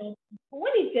want to help. But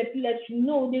when it's epilepsy,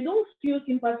 no, they don't feel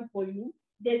sympathy for you.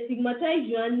 They stigmatize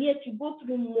you, and yet you go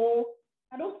through more.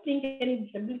 I don't think any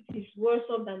disability is worse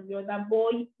off than the other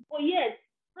boy. But yet,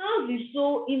 how is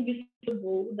so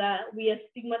invisible that we are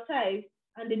stigmatized,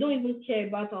 and they don't even care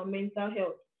about our mental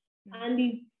health? And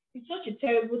it's such a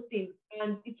terrible thing,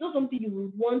 and it's not something you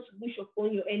would want to wish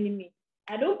upon your enemy.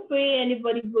 I don't pray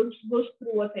anybody goes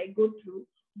through what I go through,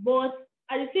 but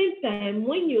at the same time,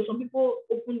 when some people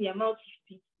open their mouth to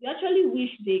speak, you actually wish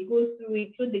they go through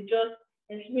it so they just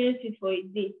experience it for a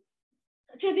day.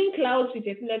 Chasing clouds with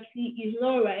epilepsy is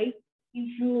not right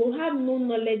if you have no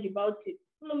knowledge about it.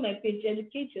 Follow my page,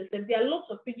 educate yourself. There are lots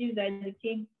of pages that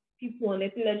educate people on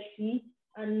epilepsy,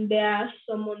 and there are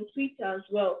some on Twitter as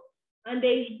well. And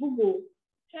there is Google.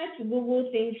 Try to Google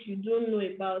things you don't know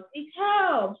about. It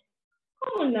helps.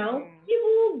 Come on now.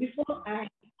 Even before I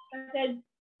started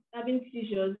having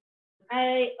seizures,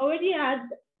 I already had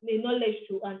the knowledge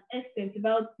to an extent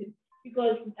about it,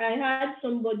 because I had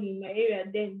somebody in my area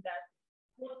then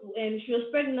that she was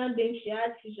pregnant, then she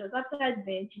had seizures. After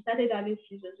then, she started having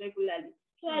seizures regularly.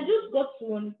 So I just got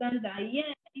to understand that,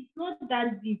 yeah, it's not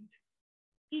that deep.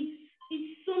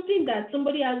 It's something that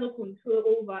somebody has no control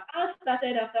over. I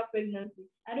started after pregnancy.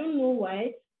 I don't know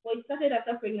why, but it started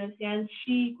after pregnancy, and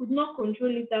she could not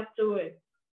control it afterwards.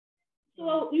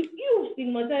 So you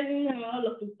stigmatizing her all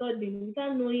of a sudden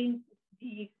without knowing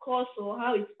the cause or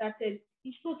how it started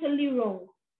is totally wrong.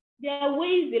 There are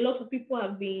ways a lot of people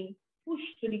have been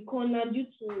pushed to the corner due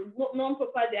to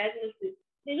non-proper diagnosis.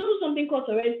 There's also something called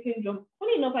Tourette syndrome.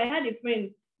 Funny enough, I had a friend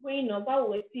growing up, I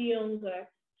was still younger.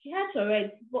 She had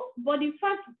Tourette, but the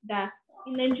fact that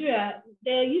in Nigeria,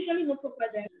 there are usually no proper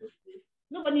diagnosis.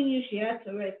 Nobody knew she had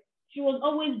Tourette. She was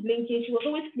always blinking. She was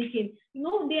always clicking.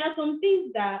 There are some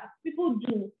things that people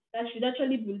do that should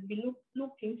actually be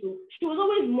looked into. She was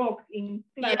always mocked in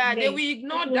class. Yeah, they will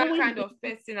ignore that kind of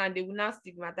person, and they will not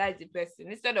stigmatize the person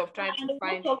instead of trying to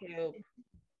find help.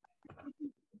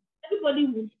 Everybody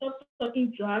would stop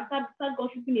talking to her, start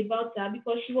gossiping about her,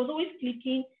 because she was always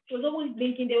clicking. She was always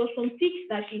blinking. There was some tics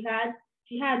that she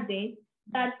had then,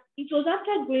 that it was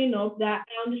after growing up that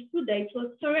I understood that it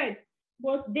was Tourette.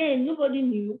 But then nobody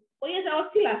knew. But yes, I was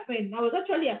still a friend. I was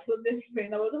actually a closest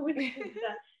friend. I was always with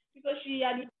that, because she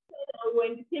had were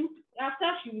in the same.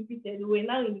 After she repeated, we were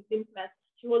now in the same class.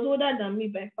 She was older than me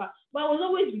by far, but I was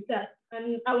always with her,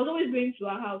 and I was always going to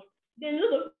her house. Then a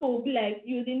lot of people would be like,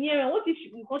 "You the near, what if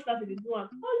we can't start the do?" I was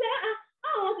like,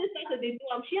 "I want to start the do."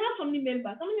 She has family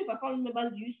members. How many of her family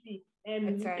members do you see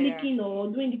clicking or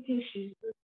doing the things she's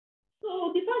doing?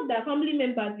 So the fact that family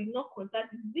members did not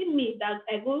contact it didn't mean that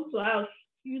I go to her house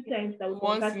a few times that we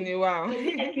once in a while.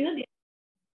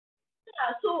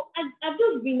 So I've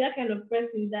just been that kind of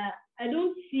person that I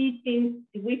don't see things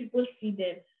the way people see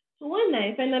them. So when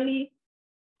I finally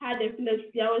had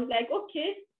epilepsy, I was like,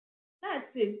 okay, that's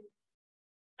it.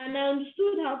 And I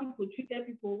understood how people treated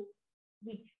people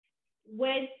with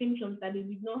weird symptoms that they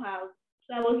did not have.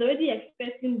 So I was already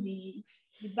expecting the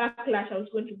backlash I was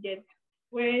going to get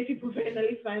when people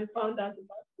finally found out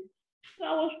about it. So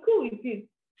I was cool with it.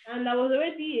 And I was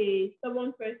already a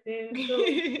stubborn person. So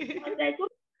I was like,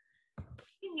 okay,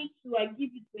 give me two, I give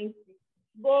you 20.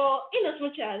 But in as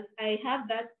much as I have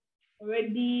that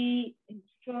already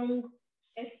strong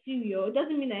exterior, it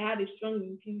doesn't mean I had a strong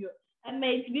interior. I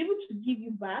might be able to give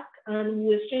you back and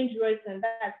we'll exchange words and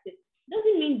that's it.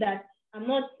 Doesn't mean that I'm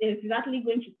not exactly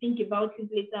going to think about it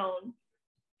later on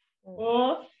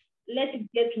or let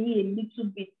it get me a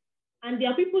little bit. And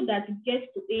there are people that it gets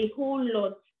to a whole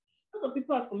lot. A lot of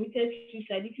people have committed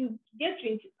suicide. If you get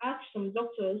to ask some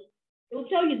doctors, they will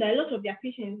tell you that a lot of their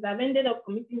patients have ended up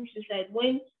committing suicide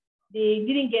when they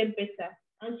didn't get better.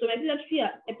 And so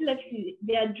epilepsy,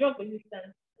 they are drug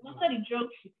resistant. After the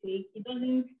drugs you take, it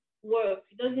doesn't work.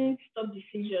 It doesn't stop the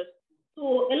seizures.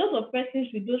 So a lot of persons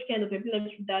with those kind of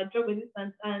epilepsy that are drug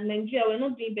resistant and Nigeria, we're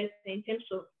not doing better in terms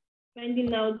of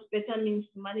finding out better means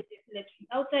to manage epilepsy.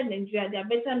 Outside Nigeria, there are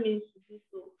better means to do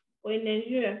so. But in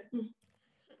Nigeria,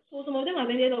 so some of them have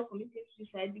ended up committing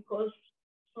suicide because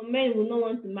some men will not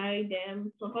want to marry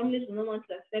them, some families will not want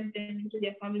to accept them into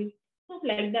their families, stuff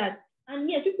like that. And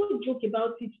yeah, people joke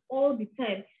about it all the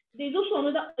time. There's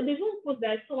one post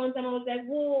that I saw one time, I was like,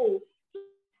 whoa,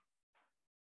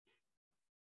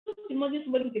 just imagine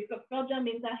somebody with a fragile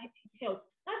mental health.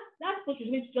 That post is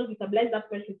going to just destabilize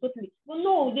that person totally. But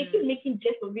no, they keep making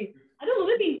jest of it. I don't know,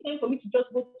 maybe it's time for me to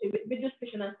just go to a radio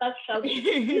station and start shouting.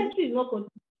 Epilepsy is not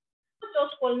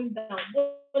just falling down.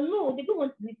 But no, they don't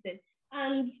want to listen.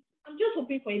 And I'm just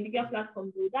hoping for a bigger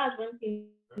platform though. That's one thing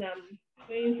I'm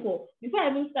praying for. Before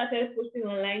I even started posting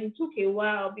online, it took a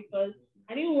while because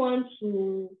I didn't want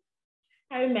to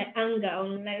carry my anger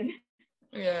online.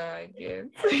 Yeah, I guess.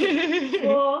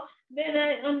 Well, then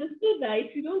I understood that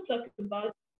if you don't talk about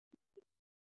it,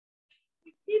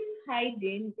 you keep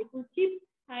hiding, if you keep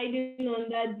hiding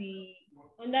under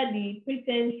the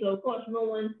pretense of course no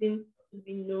one thing to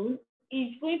be known,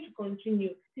 it's going to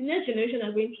continue. The next generation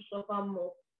are going to suffer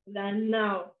more than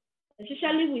now.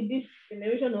 Especially with this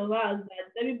generation of ours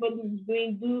that everybody is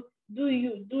doing do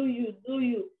you, do you, do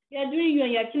you. You are doing you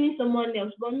and you're killing someone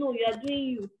else, but no, you are doing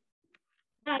you.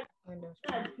 That,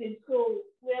 that's it. So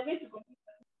we are going to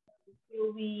continue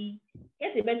till we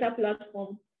get a better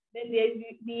platform. Then there's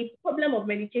the problem of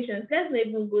medications. Let's not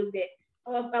even go there.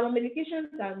 Our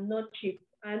medications are not cheap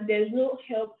and there's no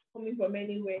help coming from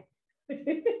anywhere.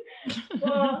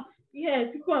 But yeah,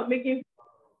 people are making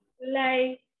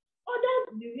like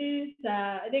other diseases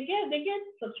they get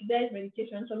subsidized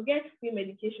medication, some get free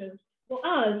medications. For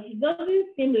us, it doesn't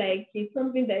seem like it's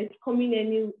something that is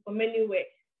coming from anywhere.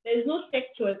 There's no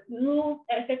sector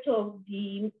of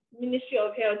the Ministry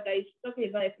of Health that is talking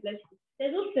about epilepsy.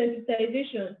 There's no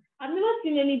sensitization. I've never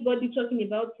seen anybody talking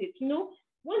about it.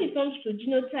 When it comes to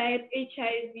genotype,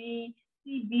 HIV,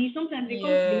 TB, sometimes they come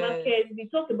to the market, they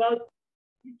talk about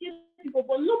people,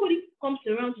 but nobody comes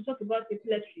around to talk about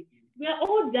epilepsy. We are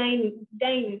all dying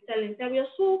in silence, and we are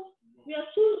so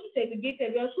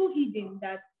segregated, we are so hidden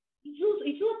that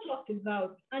it's not talked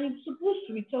about, and it's supposed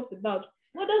to be talked about.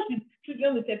 Mothers with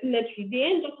children with epilepsy, they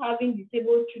end up having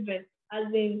disabled children, as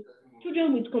in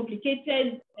children with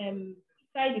complicated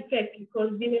side effects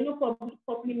because they were not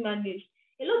properly managed.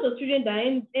 A lot of children that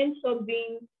um,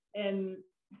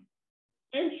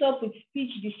 ends up with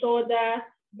speech disorder,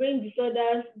 brain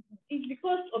disorders. It's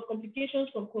because of complications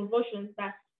from convulsions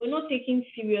that we're not taking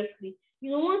seriously.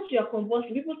 Once you're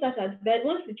convulsing,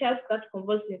 once the child starts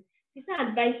convulsing, they start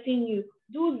advising you,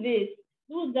 do this,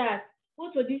 do that,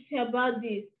 go to this herbal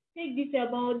this, take this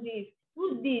herbal this,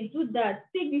 do this, do that,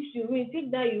 take this urine,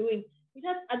 take that urine,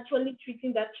 without actually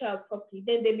treating that child properly.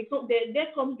 Then there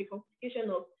comes the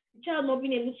complication of the child not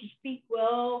being able to speak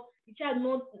well, the child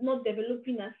not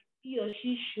developing as he or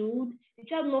she should, the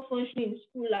child not functioning in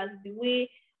school as the way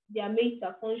their mates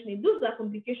are functioning. Those are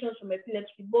complications from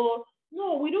epilepsy. But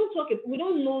no, we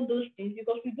don't know those things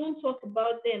because we don't talk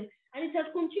about them. And it has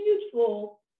continued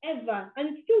forever and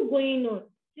it's still going on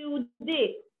till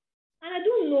today. And I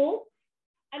don't know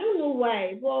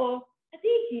why, but I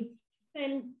think it's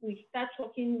time we start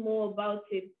talking more about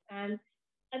it. And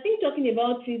I think talking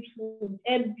about it would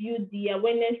help build the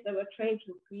awareness that we're trying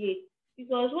to create.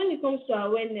 Because when it comes to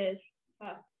awareness,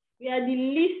 we are the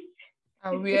least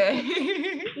Aware.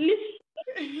 least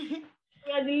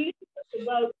we are the least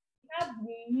about we have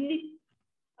the least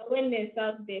awareness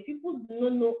out there. People do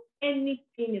not know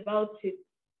anything about it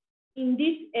in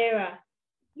this era.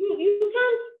 You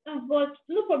can't, but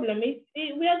no problem.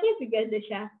 We are going to get the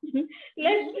shot.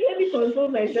 Let me console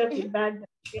myself with that.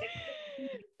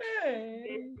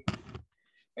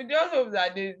 We just hope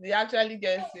that they actually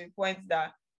get to a point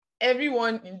that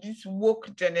everyone in this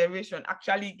woke generation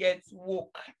actually gets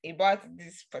woke about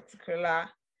this particular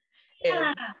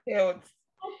health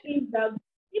things that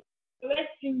if Tourette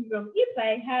syndrome, if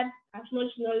I had as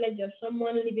much knowledge as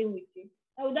someone living with it,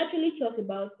 I would actually talk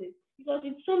about it because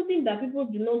it's something that people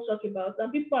do not talk about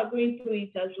and people are going through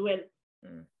it as well.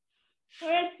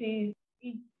 Tourette is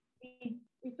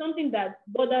it's something that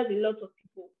bothers a lot of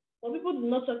people, but people do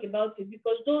not talk about it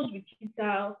because those with it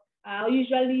are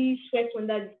usually swept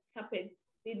under the carpet.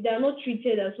 They are not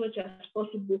treated as much as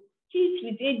possible. Kids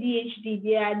with ADHD,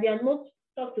 they are not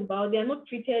talked about. They are not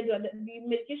treated. The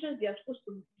medications they are supposed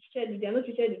to be shared with, they are not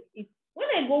treated with it. When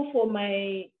I go for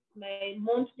my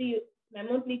monthly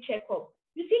checkup,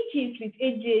 you see kids with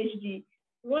ADHD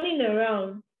running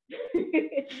around.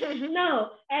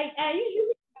 Now, I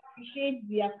usually appreciate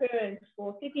their parents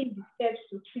for taking the steps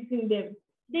to treating them.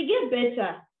 They get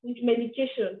better with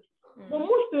medication. But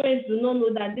most parents do not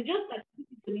know that. They just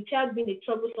attribute to the child being a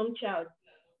troublesome child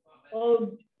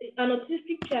or an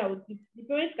autistic child. The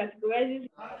parents categorizes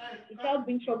the child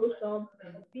being troublesome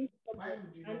or being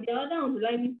stubborn, and the other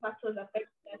underlying factors affect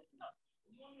that child.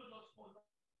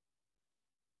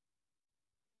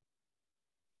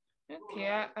 Okay,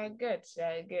 I get you.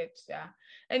 I get you.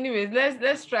 Anyways,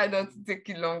 let's try not to take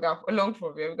it long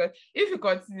from here because if you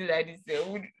continue like this,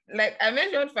 like I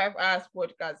mentioned 5 hours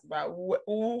podcast, but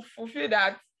we'll fulfill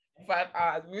that 5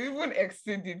 hours. We even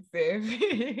exceed it, sef.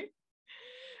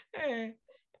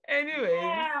 Anyways,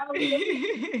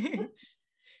 Yeah,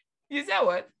 you said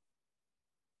what?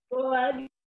 so I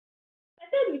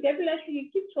said with epilepsy, you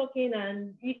keep talking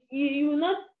and you will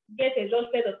not get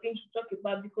exhausted of things to talk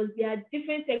about because there are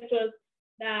different sectors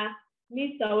that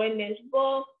needs awareness.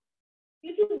 But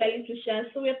little by little,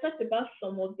 so we have talked about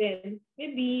some of them.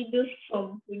 Maybe those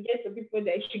some will get to people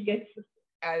that should get to.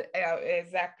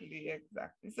 Exactly.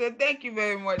 So thank you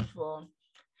very much for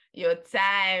your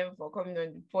time, for coming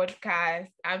on the podcast,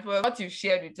 and for what you've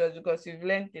shared with us because we've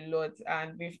learned a lot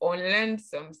and we've unlearned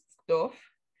some stuff.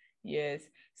 Yes.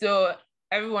 So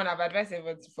everyone, I've advised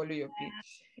everyone to follow your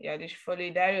page. Yeah, they should follow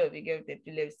Diary of a Girl with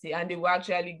Epilepsy, and they will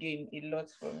actually gain a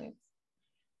lot from it.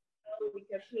 With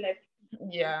epilepsy.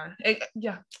 Yeah,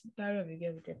 Diary of a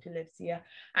Girl with Epilepsy. Yeah,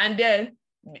 and then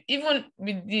even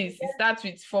with this, it starts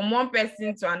with from one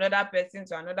person to another person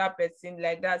to another person,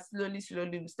 like that.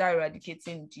 Slowly, we start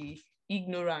eradicating the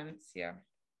ignorance. Yeah,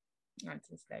 and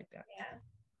things like that. Yeah.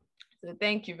 So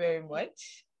thank you very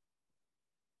much.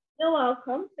 You're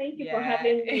welcome. Thank you for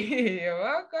having me. You're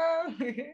welcome.